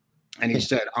 And he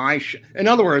said, in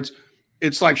other words,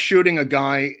 it's like shooting a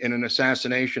guy in an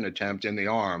assassination attempt in the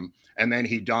arm, and then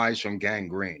he dies from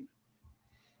gangrene.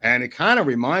 And it kind of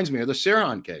reminds me of the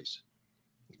Sirhan case.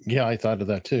 Yeah, I thought of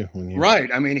that too. Right.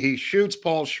 I mean, he shoots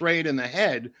Paul Schrade in the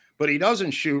head, but he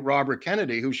doesn't shoot Robert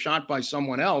Kennedy, who's shot by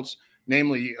someone else,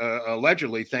 namely,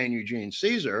 allegedly, Thane Eugene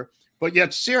Caesar. But yet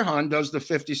Sirhan does the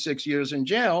 56 years in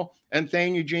jail, and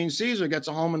Thane Eugene Caesar gets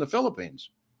a home in the Philippines.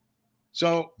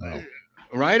 So,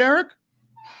 right, Eric?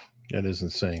 That is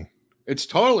insane. It's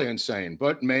totally insane,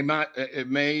 but it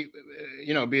may,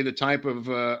 you know, be the type of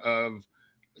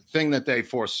thing that they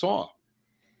foresaw.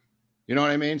 You know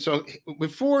what I mean? So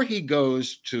before he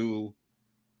goes to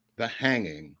the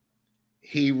hanging,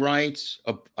 he writes,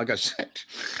 like I said,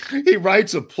 he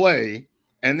writes a play,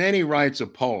 and then he writes a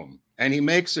poem, and he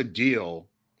makes a deal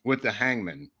with the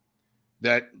hangman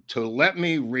that to let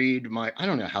me read I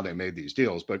don't know how they made these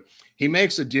deals, but he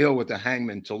makes a deal with the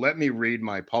hangman to let me read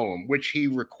my poem, which he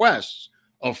requests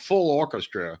a full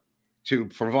orchestra to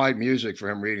provide music for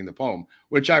him reading the poem,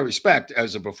 which I respect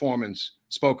as a performance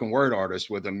spoken word artist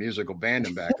with a musical band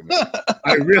in back of me.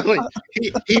 I really,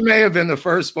 he may have been the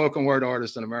first spoken word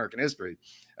artist in American history,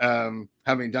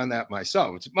 having done that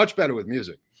myself. It's much better with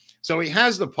music. So he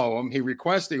has the poem, he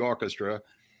requests the orchestra,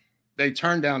 they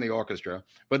turn down the orchestra,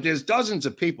 but there's dozens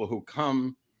of people who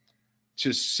come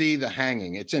to see the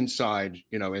hanging. It's inside,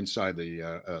 you know, inside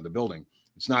the building.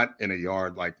 It's not in a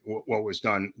yard like what was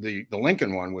done. The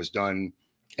Lincoln one was done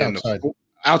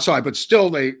outside, but still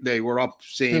they were up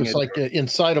seeing it. Was like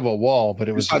inside of a wall, but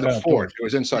it was inside the fort. It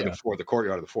was inside the fort, the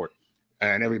courtyard of the fort,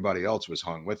 and everybody else was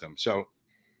hung with him. So,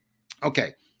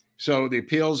 okay, so the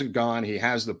appeals are gone. He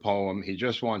has the poem. He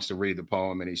just wants to read the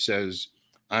poem, and he says,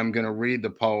 "I'm going to read the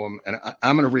poem, and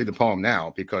I'm going to read the poem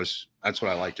now because that's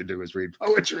what I like to do is read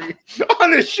poetry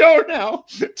on the show now.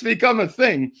 It's become a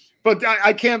thing." But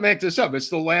I can't make this up. It's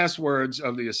the last words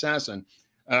of The Assassin.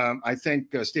 I think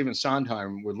Stephen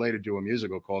Sondheim would later do a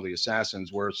musical called The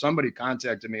Assassins, where somebody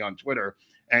contacted me on Twitter,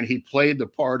 and he played the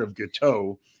part of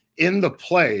Guiteau in the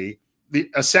play,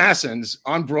 The Assassins,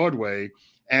 on Broadway.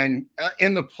 And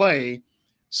in the play,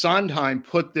 Sondheim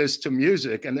put this to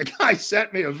music, and the guy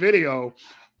sent me a video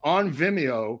on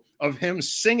Vimeo of him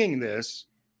singing this,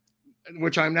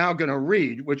 which I'm now going to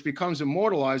read, which becomes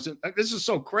immortalized. This is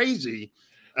so crazy.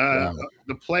 Wow.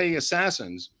 The play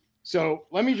Assassins. So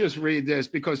let me just read this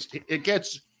because it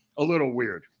gets a little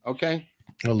weird. Okay.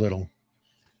 A little.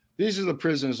 These are the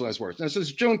prisoner's last words. This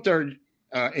is June 3rd,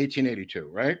 1882,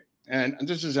 right? And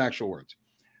this is actual words.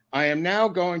 "I am now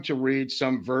going to read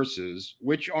some verses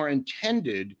which are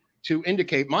intended to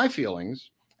indicate my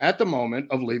feelings at the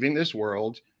moment of leaving this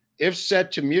world. If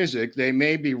set to music, they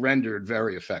may be rendered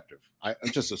very effective."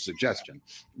 Just a suggestion,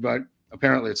 but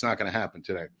apparently it's not going to happen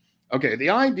today. Okay, the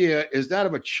idea is that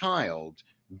of a child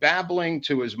babbling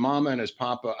to his mama and his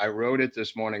papa. I wrote it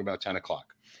this morning about 10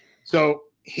 o'clock. So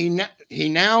he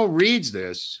now reads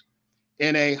this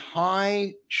in a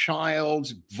high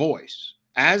child's voice,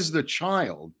 as the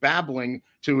child babbling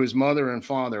to his mother and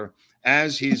father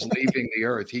as he's leaving the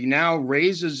earth. He now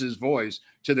raises his voice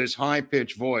to this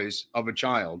high-pitched voice of a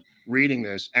child reading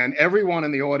this, and everyone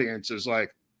in the audience is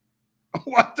like,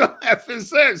 what the F is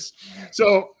this?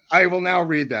 So I will now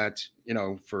read that, you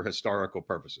know, for historical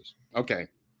purposes. Okay.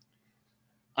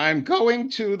 "I'm going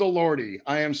to the Lordy.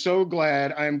 I am so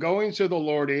glad. I am going to the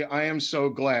Lordy. I am so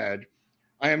glad.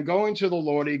 I am going to the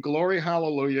Lordy. Glory,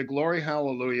 hallelujah. Glory,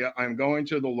 hallelujah. I'm going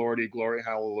to the Lordy. Glory,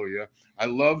 hallelujah. I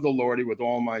love the Lordy with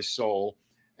all my soul.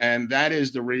 And that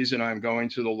is the reason I'm going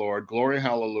to the Lord. Glory,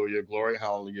 hallelujah. Glory,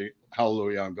 hallelujah.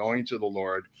 Hallelujah. I'm going to the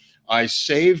Lord. I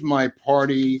saved my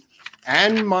party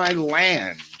and my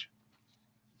land.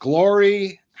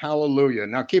 Glory, hallelujah."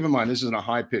 Now, keep in mind, this is in a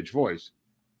high-pitched voice.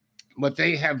 "But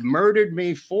they have murdered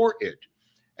me for it,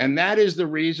 And that is the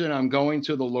reason I'm going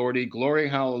to the Lordy. Glory,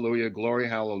 hallelujah, glory,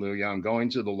 hallelujah. I'm going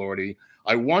to the Lordy.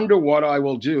 I wonder what I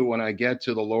will do when I get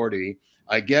to the Lordy.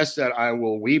 I guess that I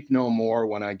will weep no more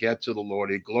when I get to the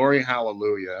Lordy. Glory,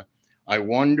 hallelujah. I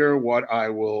wonder what I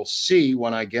will see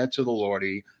when I get to the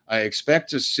Lordy. I expect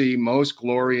to see most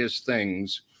glorious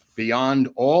things beyond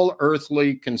all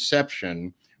earthly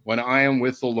conception when I am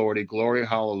with the Lordy. Glory,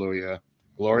 hallelujah.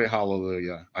 Glory,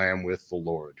 hallelujah. I am with the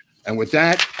Lord. And with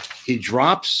that, he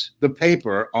drops the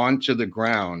paper onto the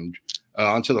ground,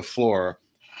 onto the floor,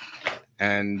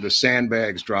 and the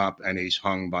sandbags drop, and he's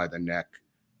hung by the neck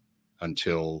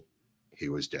until he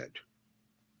was dead.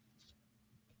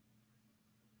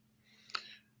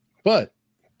 But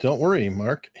don't worry,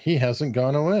 Mark. He hasn't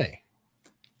gone away.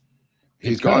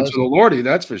 He's gone to the Lordy,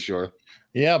 that's for sure.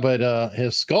 Yeah, but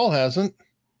his skull hasn't.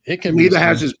 It can neither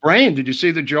has his brain. Did you see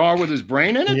the jar with his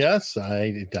brain in it? Yes,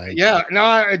 yeah, no,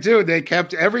 I do. They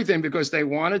kept everything because they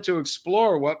wanted to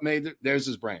explore what made it. There's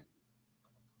his brain.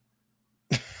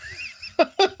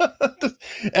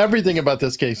 Everything about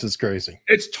this case is crazy.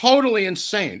 It's totally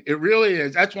insane. It really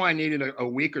is. That's why I needed a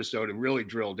week or so to really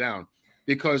drill down,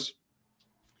 because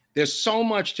there's so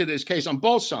much to this case on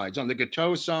both sides, on the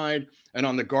Guiteau side and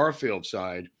on the Garfield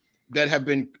side, that have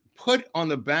been put on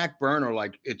the back burner.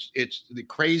 Like it's the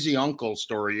crazy uncle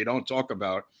story you don't talk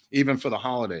about even for the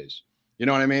holidays. You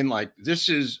know what I mean? Like this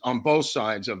is on both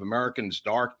sides of America's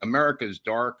dark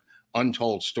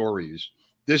untold stories.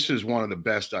 This is one of the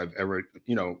best I've ever,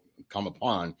 come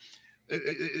upon.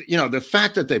 The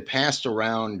fact that they passed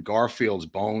around Garfield's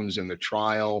bones in the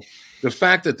trial, the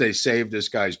fact that they saved this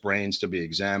guy's brains to be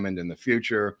examined in the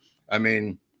future. I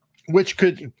mean, which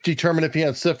could determine if he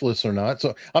had syphilis or not.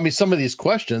 So, I mean, some of these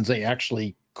questions, they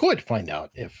actually could find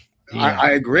out if.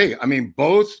 I agree. I mean,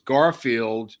 both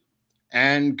Garfield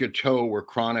and Guiteau were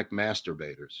chronic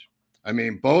masturbators. I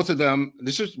mean, both of them,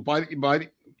 this is by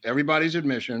everybody's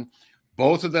admission,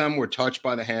 both of them were touched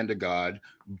by the hand of God.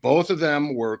 Both of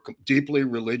them were deeply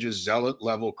religious, zealot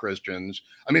level Christians.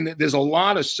 I mean, there's a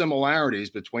lot of similarities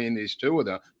between these two of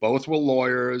them. Both were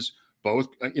lawyers, both,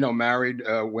 married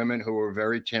women who were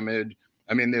very timid.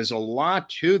 I mean, there's a lot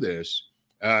to this,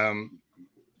 of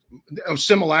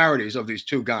similarities of these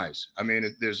two guys. I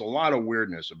mean, there's a lot of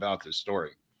weirdness about this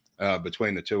story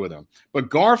between the two of them. But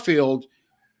Garfield,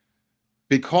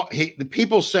 because the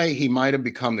people say he might have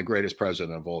become the greatest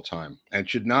president of all time and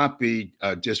should not be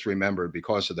disremembered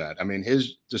because of that. I mean,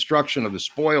 his destruction of the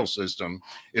spoil system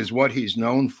is what he's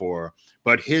known for,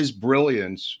 but his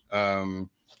brilliance.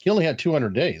 He only had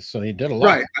 200 days, so he did a lot.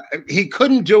 Right. He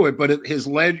couldn't do it, but his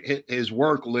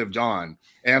work lived on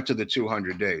after the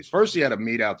 200 days. First, he had to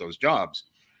mete out those jobs.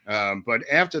 But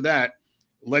after that,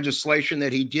 legislation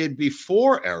that he did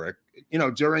before Eric,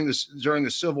 during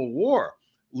the Civil War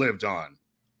lived on.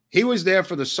 He was there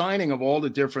for the signing of all the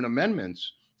different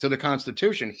amendments to the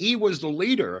Constitution. He was the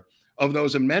leader of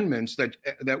those amendments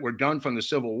that were done from the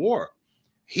Civil War.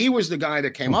 He was the guy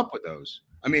that came up with those.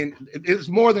 I mean, it's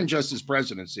more than just his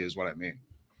presidency is what I mean.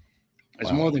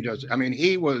 It's more than just, I mean,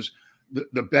 he was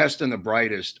the best and the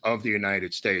brightest of the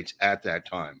United States at that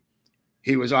time.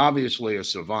 He was obviously a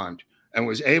savant and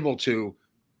was able to,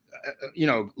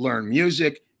 learn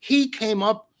music. He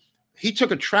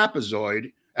took a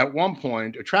trapezoid at one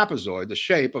point, the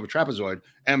shape of a trapezoid,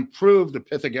 and proved the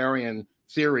Pythagorean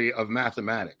theory of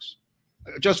mathematics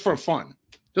just for fun,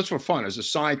 as a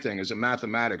side thing, as a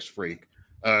mathematics freak.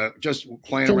 Just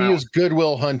playing around. He was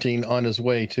Goodwill Hunting on his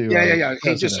way to. Yeah.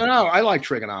 He just said, "Oh, I like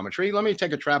trigonometry. Let me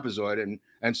take a trapezoid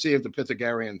and see if the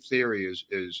Pythagorean theory is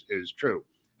true,"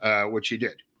 which he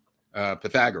did.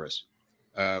 Pythagoras,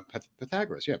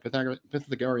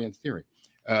 Pythagorean theory.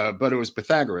 But it was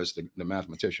Pythagoras, the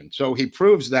mathematician. So he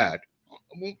proves that,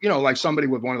 like somebody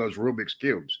with one of those Rubik's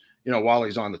cubes, while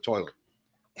he's on the toilet.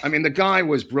 I mean, the guy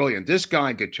was brilliant. This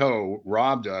guy, Guiteau,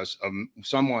 robbed us of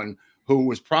someone who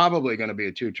was probably going to be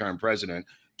a two-term president,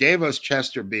 gave us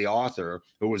Chester B. Arthur,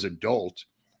 who was a dolt,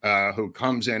 who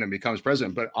comes in and becomes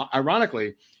president. But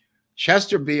ironically,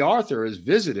 Chester B. Arthur is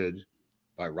visited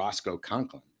by Roscoe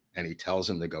Conkling, and he tells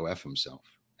him to go F himself.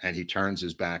 And he turns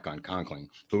his back on Conkling,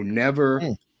 who never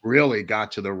really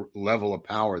got to the level of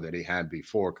power that he had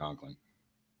before Conkling.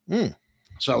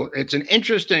 So it's an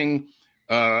interesting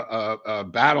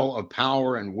battle of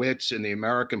power and wits in the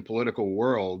American political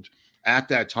world at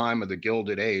that time of the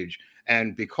Gilded Age.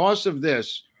 And because of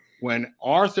this, when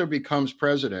Arthur becomes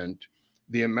president,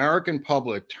 the American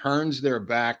public turns their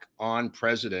back on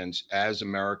presidents as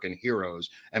American heroes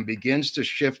and begins to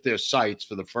shift their sights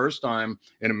for the first time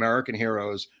in American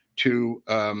heroes to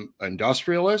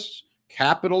industrialists,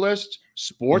 capitalists,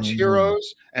 sports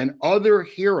heroes, and other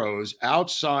heroes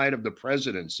outside of the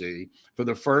presidency for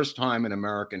the first time in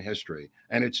American history.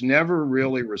 And it's never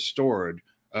really restored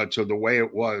to the way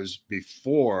it was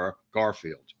before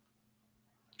Garfield.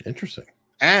 Interesting.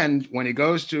 And when he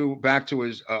goes back to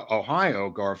his Ohio,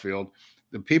 Garfield,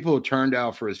 the people who turned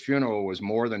out for his funeral was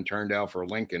more than turned out for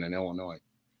Lincoln in Illinois.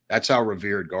 That's how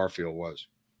revered Garfield was.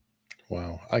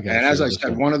 Wow. And as I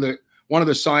said, one of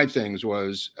the side things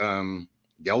was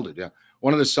gelded. Yeah.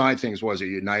 One of the side things was it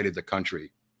united the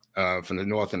country from the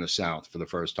North and the South for the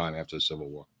first time after the Civil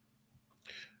War.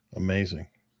 Amazing.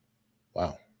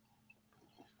 Wow.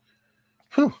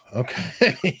 Whew.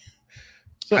 Okay.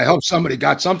 So, I hope somebody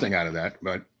got something out of that,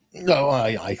 but no,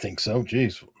 I think so.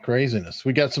 Geez, craziness.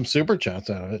 We got some super chats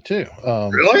out of it too.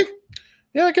 Really?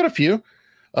 Yeah, I got a few.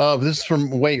 This is from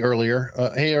way earlier.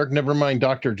 Hey, Eric, never mind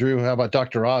Dr. Drew. How about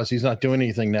Dr. Oz? He's not doing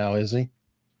anything now, is he?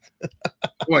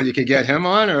 Well, you could get him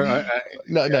on, or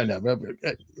no.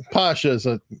 Pasha is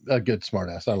a good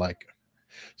smartass. I like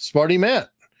Smarty Matt.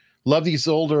 Love these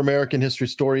older American history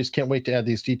stories. Can't wait to add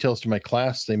these details to my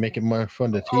class. They make it more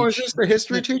fun to teach. Oh, is this the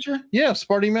history teacher? Yeah,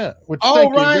 Smarty Matt. Which,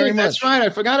 oh, right. That's right. I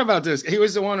forgot about this. He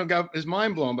was the one who got his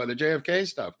mind blown by the JFK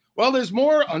stuff. Well, there's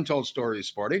more untold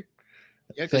stories, Sparty.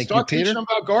 Yeah, thank you, Peter. Teaching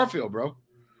about Garfield, bro.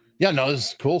 Yeah, no,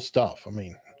 this is cool stuff. I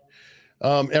mean,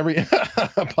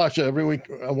 Pasha, every week,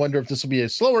 I wonder if this will be a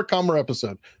slower, calmer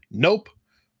episode. Nope.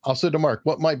 I'll say to Mark,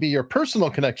 what might be your personal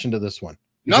connection to this one?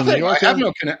 Nothing. I have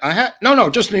no connection. No,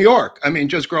 just New York. I mean,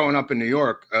 just growing up in New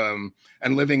York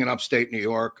and living in upstate New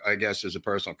York, I guess, is a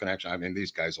personal connection. I mean,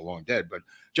 these guys are long dead, but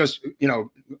just,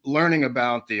 learning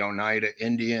about the Oneida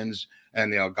Indians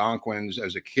and the Algonquins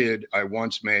as a kid. I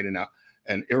once made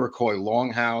an Iroquois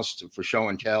longhouse for show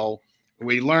and tell.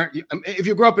 We learned, if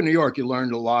you grew up in New York, you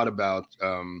learned a lot about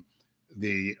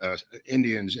the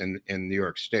Indians in New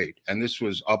York State. And this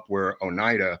was up where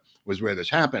Oneida was where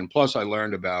this happened. Plus, I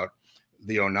learned about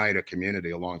the Oneida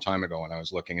community a long time ago when I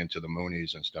was looking into the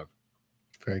Moonies and stuff.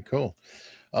 Very cool.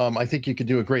 I think you could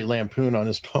do a great lampoon on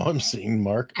his poem scene,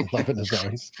 Mark. Love it as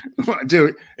always.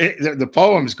 Dude, the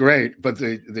poem's great, but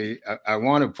I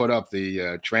want to put up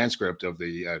the transcript of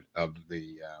the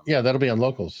yeah, that'll be on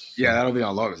Locals. So. Yeah, that'll be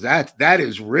on Locals. That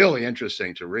is really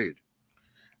interesting to read.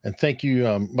 And thank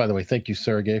you, by the way, thank you,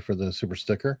 Sergey, for the super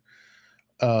sticker.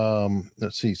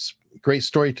 Let's see. Great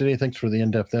story today. Thanks for the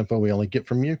in-depth info we only get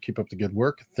from you. Keep up the good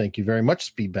work. Thank you very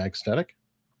much, Speedbag Static.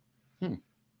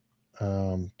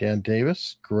 Dan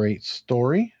Davis, great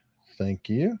story. Thank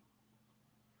you.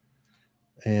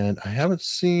 And I haven't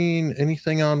seen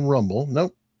anything on Rumble.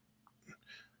 Nope.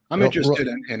 I'm interested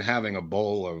in having a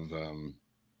bowl of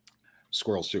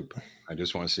squirrel soup. I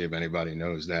just want to see if anybody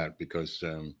knows that because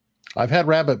I've had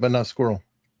rabbit, but not squirrel.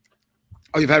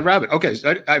 Oh, you've had rabbit. Okay,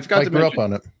 so I forgot to mention. I grew up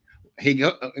on it.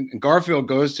 Garfield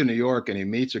goes to New York and he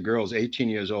meets a girl who's 18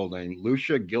 years old named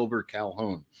Lucia Gilbert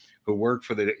Calhoun, who worked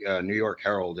for the New York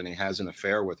Herald, and he has an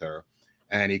affair with her.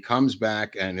 And he comes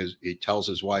back and he tells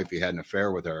his wife he had an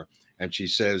affair with her. And she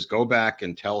says, go back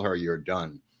and tell her you're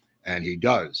done. And he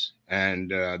does. And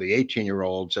the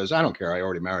 18-year-old says, I don't care. I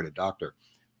already married a doctor.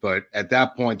 But at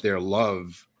that point, their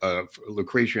love of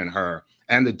Lucretia and her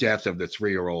and the death of the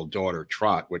 3-year-old daughter,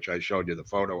 Trot, which I showed you the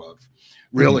photo of,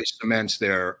 really cements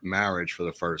their marriage for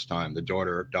the first time. The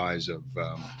daughter dies of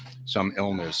some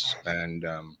illness. And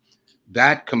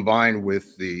that combined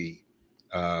with the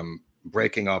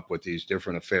breaking up with these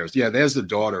different affairs. Yeah, there's the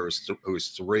daughter who's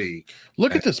 3.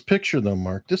 Look at this picture, though,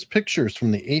 Mark. This picture is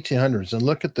from the 1800s. And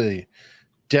look at the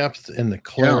depth and the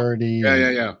clarity.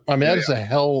 Yeah. I mean, that is a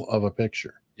hell of a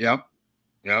picture. Yep.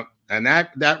 And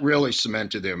that really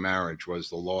cemented their marriage, was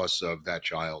the loss of that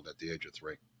child at the age of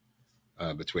 3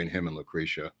 between him and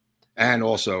Lucretia, and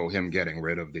also him getting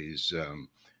rid of these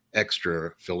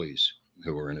extra fillies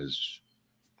who were in his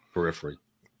periphery.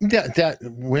 That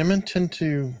women tend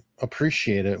to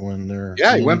appreciate it when they're.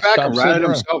 Yeah, he went back and ratted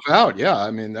himself out. Yeah,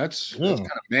 I mean, that's kind of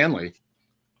manly.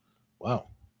 Wow.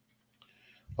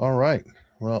 All right.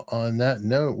 Well, on that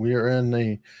note, we are in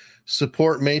the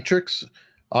support matrix.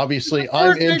 Obviously,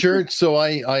 I'm injured, so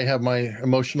I have my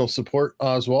emotional support,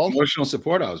 Oswald. Emotional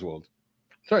support, Oswald.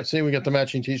 That's right. See, we got the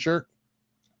matching T-shirt.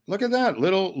 Look at that,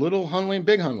 little Hunley and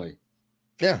Big Hunley.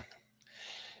 Yeah.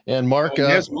 And Mark,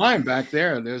 there's mine back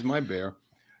there. There's my bear,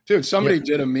 dude. Somebody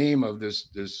did a meme of this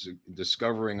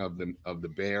discovering of the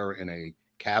bear in a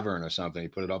cavern or something. He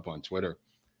put it up on Twitter.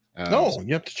 You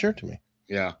have to share it to me.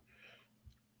 Yeah.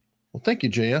 Well, thank you,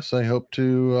 JS. I hope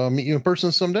to meet you in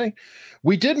person someday.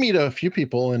 We did meet a few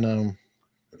people in Dallas.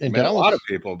 A lot of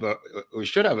people, but we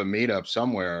should have a meetup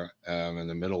somewhere in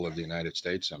the middle of the United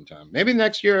States sometime. Maybe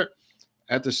next year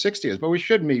at the 60th, but we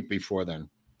should meet before then.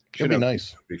 Should be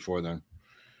nice before then.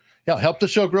 Yeah, help the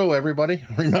show grow, everybody.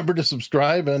 Remember to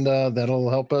subscribe, and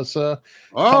that'll help us come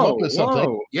up with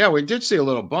something. Yeah, we did see a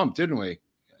little bump, didn't we?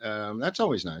 That's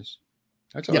always nice.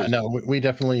 That's always no, we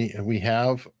definitely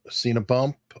have seen a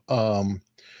bump.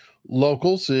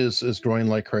 Locals is growing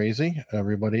like crazy.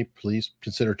 Everybody, please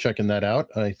consider checking that out.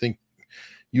 I think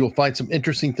you'll find some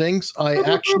interesting things. I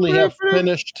actually have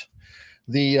finished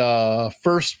the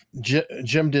first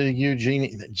Jim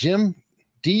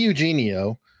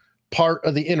DiEugenio part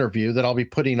of the interview that I'll be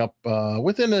putting up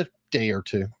within a day or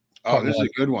two. Oh, this is a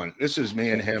good one. This is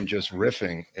me and him just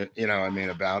riffing,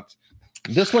 about.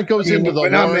 This one goes into the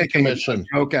Warren Commission.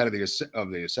 A joke out of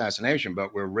the assassination,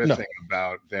 but we're riffing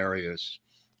about various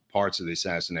parts of the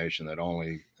assassination that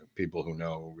only people who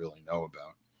know really know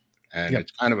about. And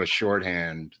it's kind of a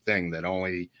shorthand thing that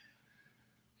only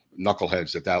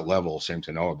knuckleheads at that level seem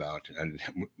to know about. And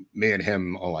me and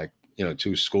him are like,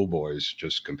 two schoolboys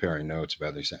just comparing notes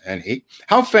about this. And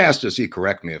how fast does he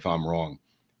correct me if I'm wrong?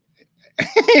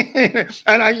 And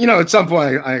I, at some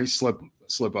point I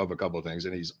slip up a couple of things,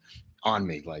 and he's on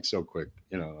me like so quick,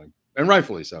 and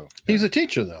rightfully so. He's a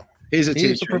teacher, though. He's a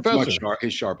teacher. A professor.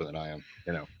 He's sharper than I am,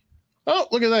 Oh,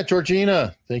 look at that,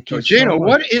 Georgina. Thank you. Georgina,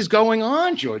 what is going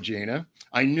on, Georgina?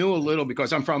 I knew a little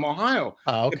because I'm from Ohio.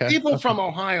 Oh, okay. People from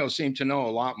Ohio seem to know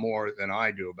a lot more than I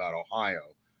do about Ohio.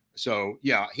 So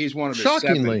yeah, he's one of the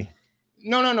shockingly.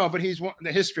 No, but he's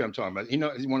the history I'm talking about.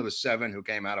 He's one of the 7 who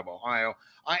came out of Ohio.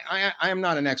 I am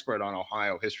not an expert on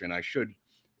Ohio history, and I should.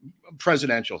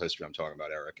 Presidential history I'm talking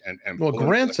about, Eric. And well,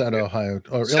 Grant's out of Ohio,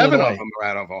 or 7 Illinois. of them are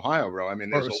out of Ohio, bro. I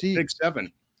mean, there's a big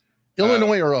 7.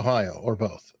 Illinois or Ohio, or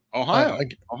both? Ohio.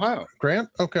 Ohio. Grant?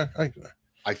 Okay.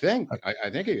 I think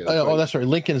he is. Oh, that's right.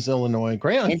 Lincoln's Illinois.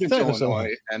 Grant, Lincoln's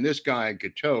Illinois. And this guy,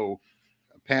 Gateau,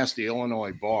 passed the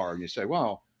Illinois bar. And you say,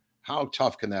 well, how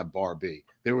tough can that bar be?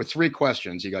 There were 3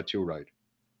 questions. He got 2 right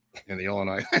in the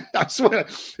Illinois. I swear.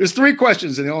 There's 3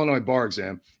 questions in the Illinois bar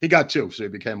exam. He got 2, so he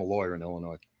became a lawyer in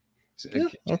Illinois. Yeah,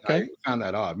 okay. I found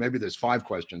that odd. Maybe there's 5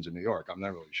 questions in New York. I'm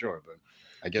not really sure, but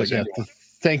I guess.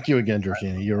 Thank you again,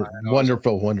 Georgina. You're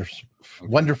wonderful,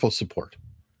 wonderful support.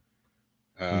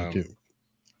 You do.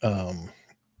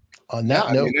 On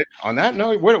that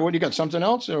note, what do you got? Something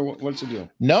else, or what's the deal?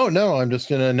 No. I'm just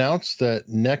going to announce that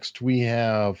next we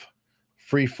have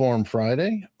Freeform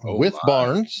Friday with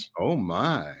Barnes. Oh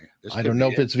my! I don't know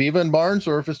if it's Viva and Barnes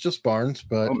or if it's just Barnes,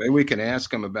 but maybe we can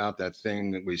ask him about that thing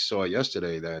that we saw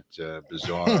yesterday, that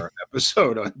bizarre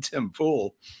episode on Tim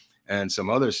Pool, and some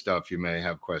other stuff you may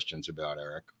have questions about,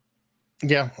 Eric.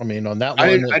 Yeah, I mean, on that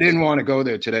one, I didn't want to go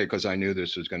there today because I knew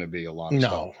this was going to be a lot of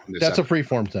stuff. No, that's a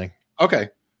Freeform thing. Okay.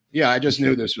 Yeah, I just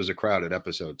knew this was a crowded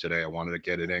episode today. I wanted to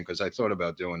get it in because I thought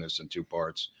about doing this in 2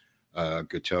 parts,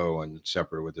 Gateau and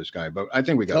separate with this guy. But I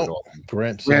think we got it all.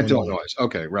 Grant Illinois.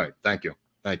 Okay, right. Thank you,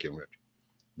 Rich.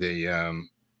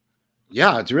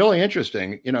 It's really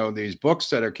interesting. These books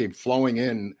that keep flowing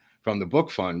in from the book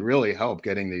fund really help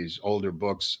getting these older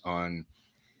books on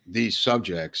these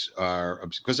subjects,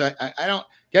 because I don't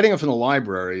getting them from the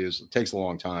library takes a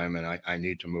long time, and I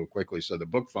need to move quickly. So the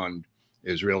book fund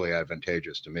is really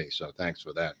advantageous to me. So thanks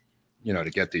for that. To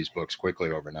get these books quickly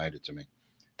overnighted to me.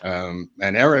 And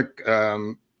Eric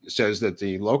says that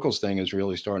the locals thing is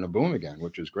really starting to boom again,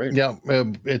 which is great. Yeah,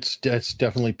 it's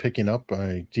definitely picking up.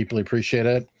 I deeply appreciate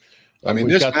it. I mean,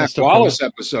 this Matt Wallace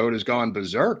episode has gone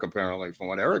berserk, apparently, from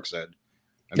what Eric said.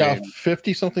 I mean,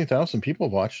 50-something thousand people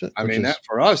watched it. I mean,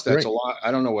 for us, that's a lot.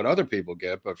 I don't know what other people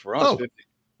get, but for us, 50.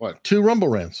 What? 2 Rumble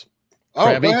Rants.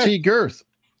 Krabby T. Girth.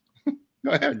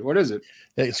 Go ahead. What is it?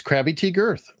 It's Krabby T.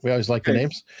 Girth. We always like the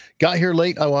names. Got here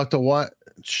late. I want to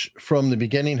watch from the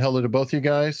beginning. Hello to both you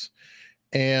guys.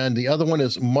 And the other one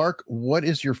is, Mark, what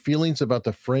is your feelings about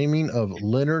the framing of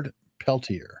Leonard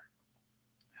Peltier?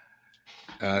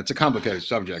 It's a complicated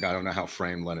subject. I don't know how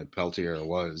framed Leonard Peltier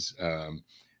was.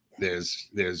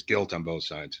 There's guilt on both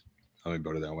sides. Let me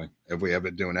put it that way. If we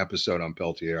ever do an episode on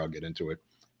Peltier, I'll get into it.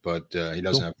 But he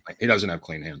doesn't have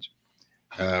clean hands.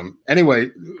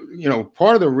 Anyway,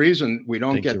 part of the reason we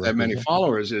don't get that many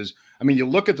followers is, I mean, you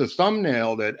look at the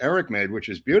thumbnail that Eric made, which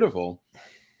is beautiful,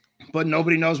 but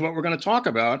nobody knows what we're going to talk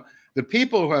about. The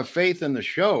people who have faith in the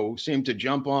show seem to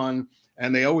jump on,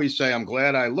 and they always say, I'm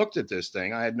glad I looked at this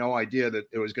thing. I had no idea that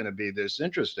it was going to be this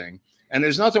interesting. And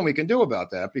there's nothing we can do about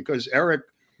that, because Eric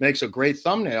makes a great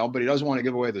thumbnail, but he doesn't want to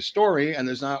give away the story, and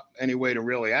there's not any way to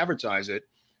really advertise it.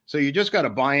 So you just got to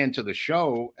buy into the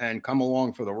show and come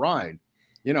along for the ride.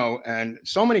 And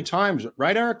so many times,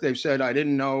 right, Eric, they've said, I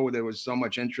didn't know there was so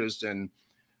much interest in,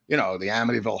 you know, the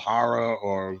Amityville Horror,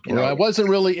 or you know, I wasn't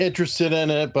really interested in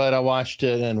it, but I watched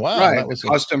it, and wow, right, that was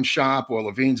Custom Shop or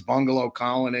Levine's Bungalow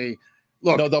Colony.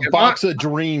 Look, no, the Box of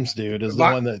Dreams, dude, is the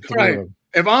one that threw. Right.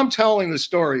 If I'm telling the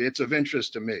story, it's of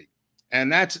interest to me. And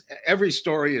that's every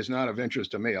story is not of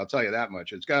interest to me. I'll tell you that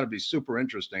much. It's got to be super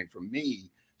interesting for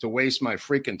me to waste my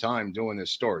freaking time doing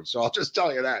this story. So I'll just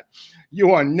tell you that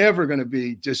you are never going to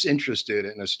be disinterested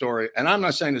in a story. And I'm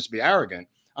not saying this to be arrogant.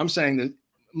 I'm saying that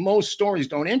most stories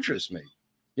don't interest me,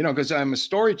 you know, because I'm a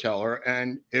storyteller.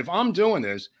 And if I'm doing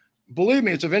this, believe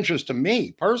me, it's of interest to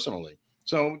me personally.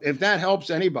 So if that helps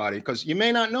anybody, because you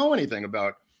may not know anything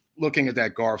about looking at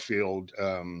that Garfield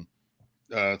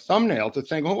thumbnail to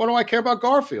think, well, what do I care about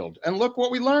Garfield? And look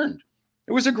what we learned.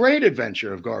 It was a great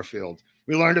adventure of Garfield.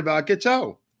 We learned about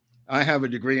Guiteau. I have a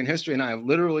degree in history, and I have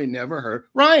literally never heard.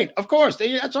 Right, of course,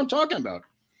 that's what I'm talking about.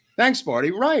 Thanks,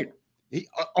 Barty. Right. He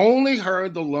only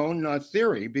heard the lone nut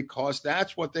theory because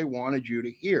that's what they wanted you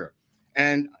to hear.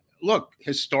 And look,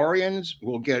 historians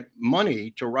will get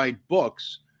money to write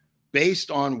books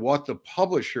based on what the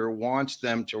publisher wants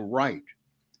them to write.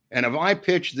 And if I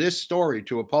pitch this story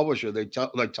to a publisher, they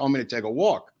tell me to take a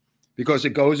walk because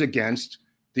it goes against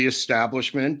the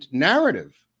establishment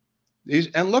narrative.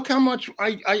 And look how much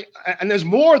and there's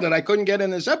more that I couldn't get in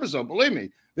this episode. Believe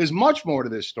me, there's much more to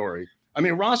this story. I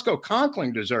mean, Roscoe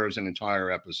Conkling deserves an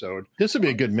entire episode. This would be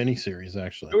a good miniseries,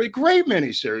 actually. It would be a great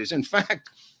miniseries. In fact,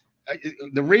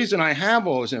 the reason I have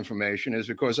all this information is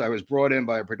because I was brought in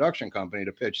by a production company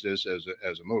to pitch this as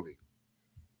a movie.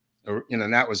 You know,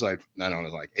 and that was like, I don't know,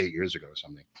 like 8 years ago or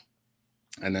something.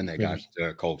 And then they got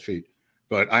cold feet.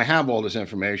 But I have all this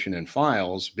information in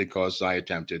files because I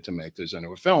attempted to make this into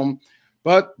a film,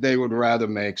 but they would rather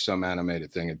make some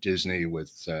animated thing at Disney with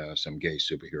some gay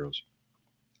superheroes.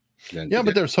 Yeah,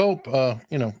 but there's hope.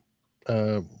 You know,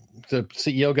 the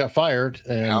CEO got fired.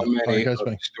 And how many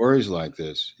stories like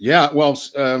this? Yeah, well,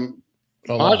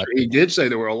 he did say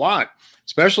there were a lot,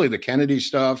 especially the Kennedy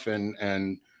stuff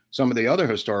and some of the other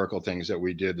historical things that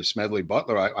we did. The Smedley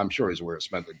Butler, I'm sure he's aware of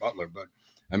Smedley Butler, but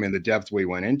I mean, the depth we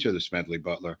went into the Smedley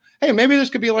Butler. Hey, maybe this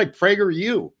could be like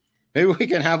PragerU. Maybe we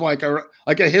can have like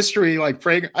a history like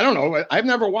Prager. I don't know. I've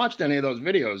never watched any of those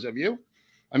videos. Have you?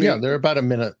 I mean, yeah, they're about a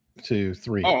minute to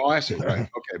 3. Oh, I see. Right.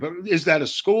 Okay. But is that a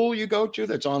school you go to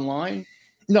that's online?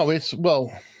 No, it's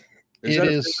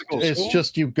it's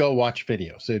just you go watch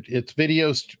videos. It's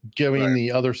videos giving the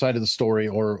other side of the story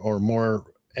or more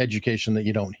education that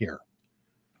you don't hear.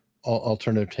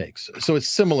 Alternative takes. So it's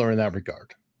similar in that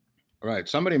regard. Right.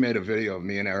 Somebody made a video of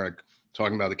me and Eric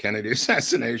talking about the Kennedy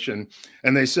assassination,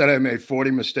 and they said I made 40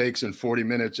 mistakes in 40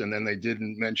 minutes, and then they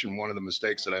didn't mention one of the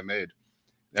mistakes that I made.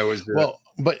 That was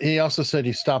but he also said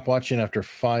he stopped watching after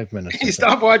 5 minutes. He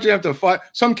stopped watching after 5.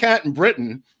 Some cat in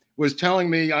Britain was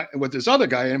telling me with this other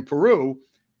guy in Peru,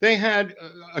 they had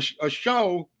a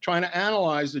show trying to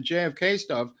analyze the JFK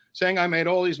stuff, saying I made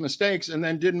all these mistakes and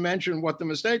then didn't mention what the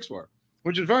mistakes were,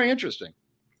 which is very interesting.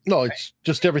 No, it's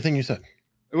just everything you said.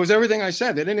 It was everything I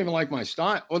said. They didn't even like my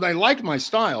style. Well, they liked my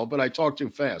style, but I talked too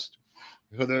fast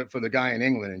for the guy in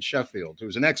England, in Sheffield, who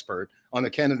was an expert on the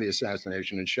Kennedy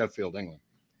assassination in Sheffield, England.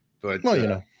 But well, you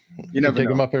know, you never take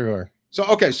know. Them up everywhere. So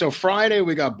okay, so Friday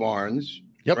we got Barnes,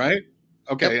 yep. Right?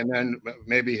 Okay, and then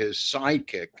maybe his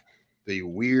sidekick, the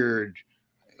weird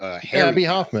Abby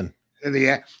Hoffman.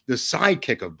 The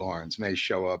sidekick of Barnes may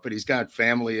show up, but he's got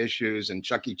family issues and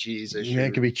Chuck E. Cheese issues. Yeah,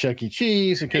 it could be Chuck E.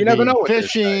 Cheese. It could be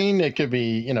fishing. It could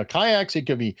be kayaks. It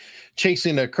could be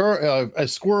chasing a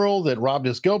squirrel that robbed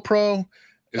his GoPro.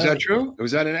 Is that true?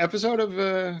 Was that an episode of?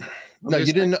 No,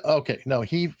 you didn't. Okay, no.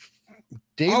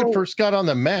 David first got on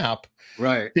the map,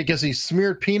 right? Because he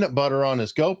smeared peanut butter on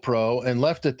his GoPro and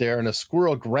left it there, and a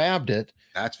squirrel grabbed it.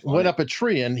 That's funny. Went up a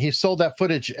tree, and he sold that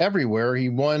footage everywhere. He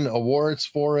won awards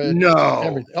for it.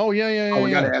 No. Oh, yeah. Oh, we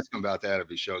got to ask him about that if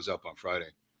he shows up on Friday.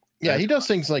 Yeah, he does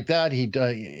things like that.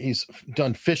 He's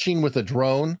done fishing with a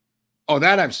drone. Oh,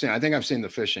 that I've seen. I think I've seen the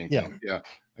fishing. Yeah. Thing.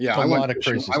 Yeah. I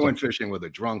went fishing with a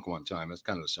drunk one time. It's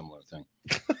kind of a similar thing.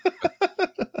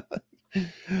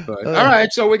 But, all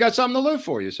right, so we got something to live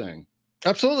for, you're saying?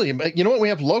 Absolutely. But you know what? We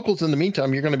have locals in the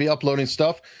meantime. You're going to be uploading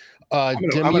stuff. I'm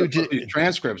going to put these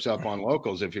transcripts up on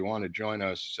locals. If you want to join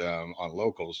us on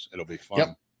locals, it'll be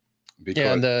fun. Yep.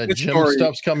 And Jim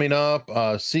stuff's coming up.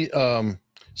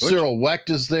 Cyril Wecht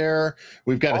is there.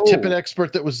 We've got a tippet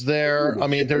expert that was there. I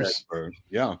mean, there's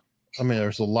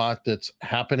there's a lot that's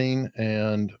happening,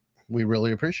 and we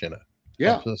really appreciate it.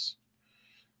 Yeah. Helps us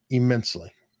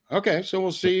immensely. Okay, so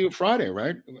we'll see you Friday,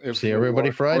 right? See everybody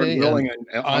Friday.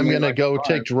 I'm going to go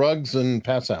take drugs and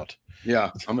pass out. Yeah,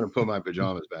 I'm going to put my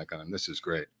pajamas back on. This is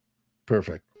great.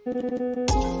 Perfect.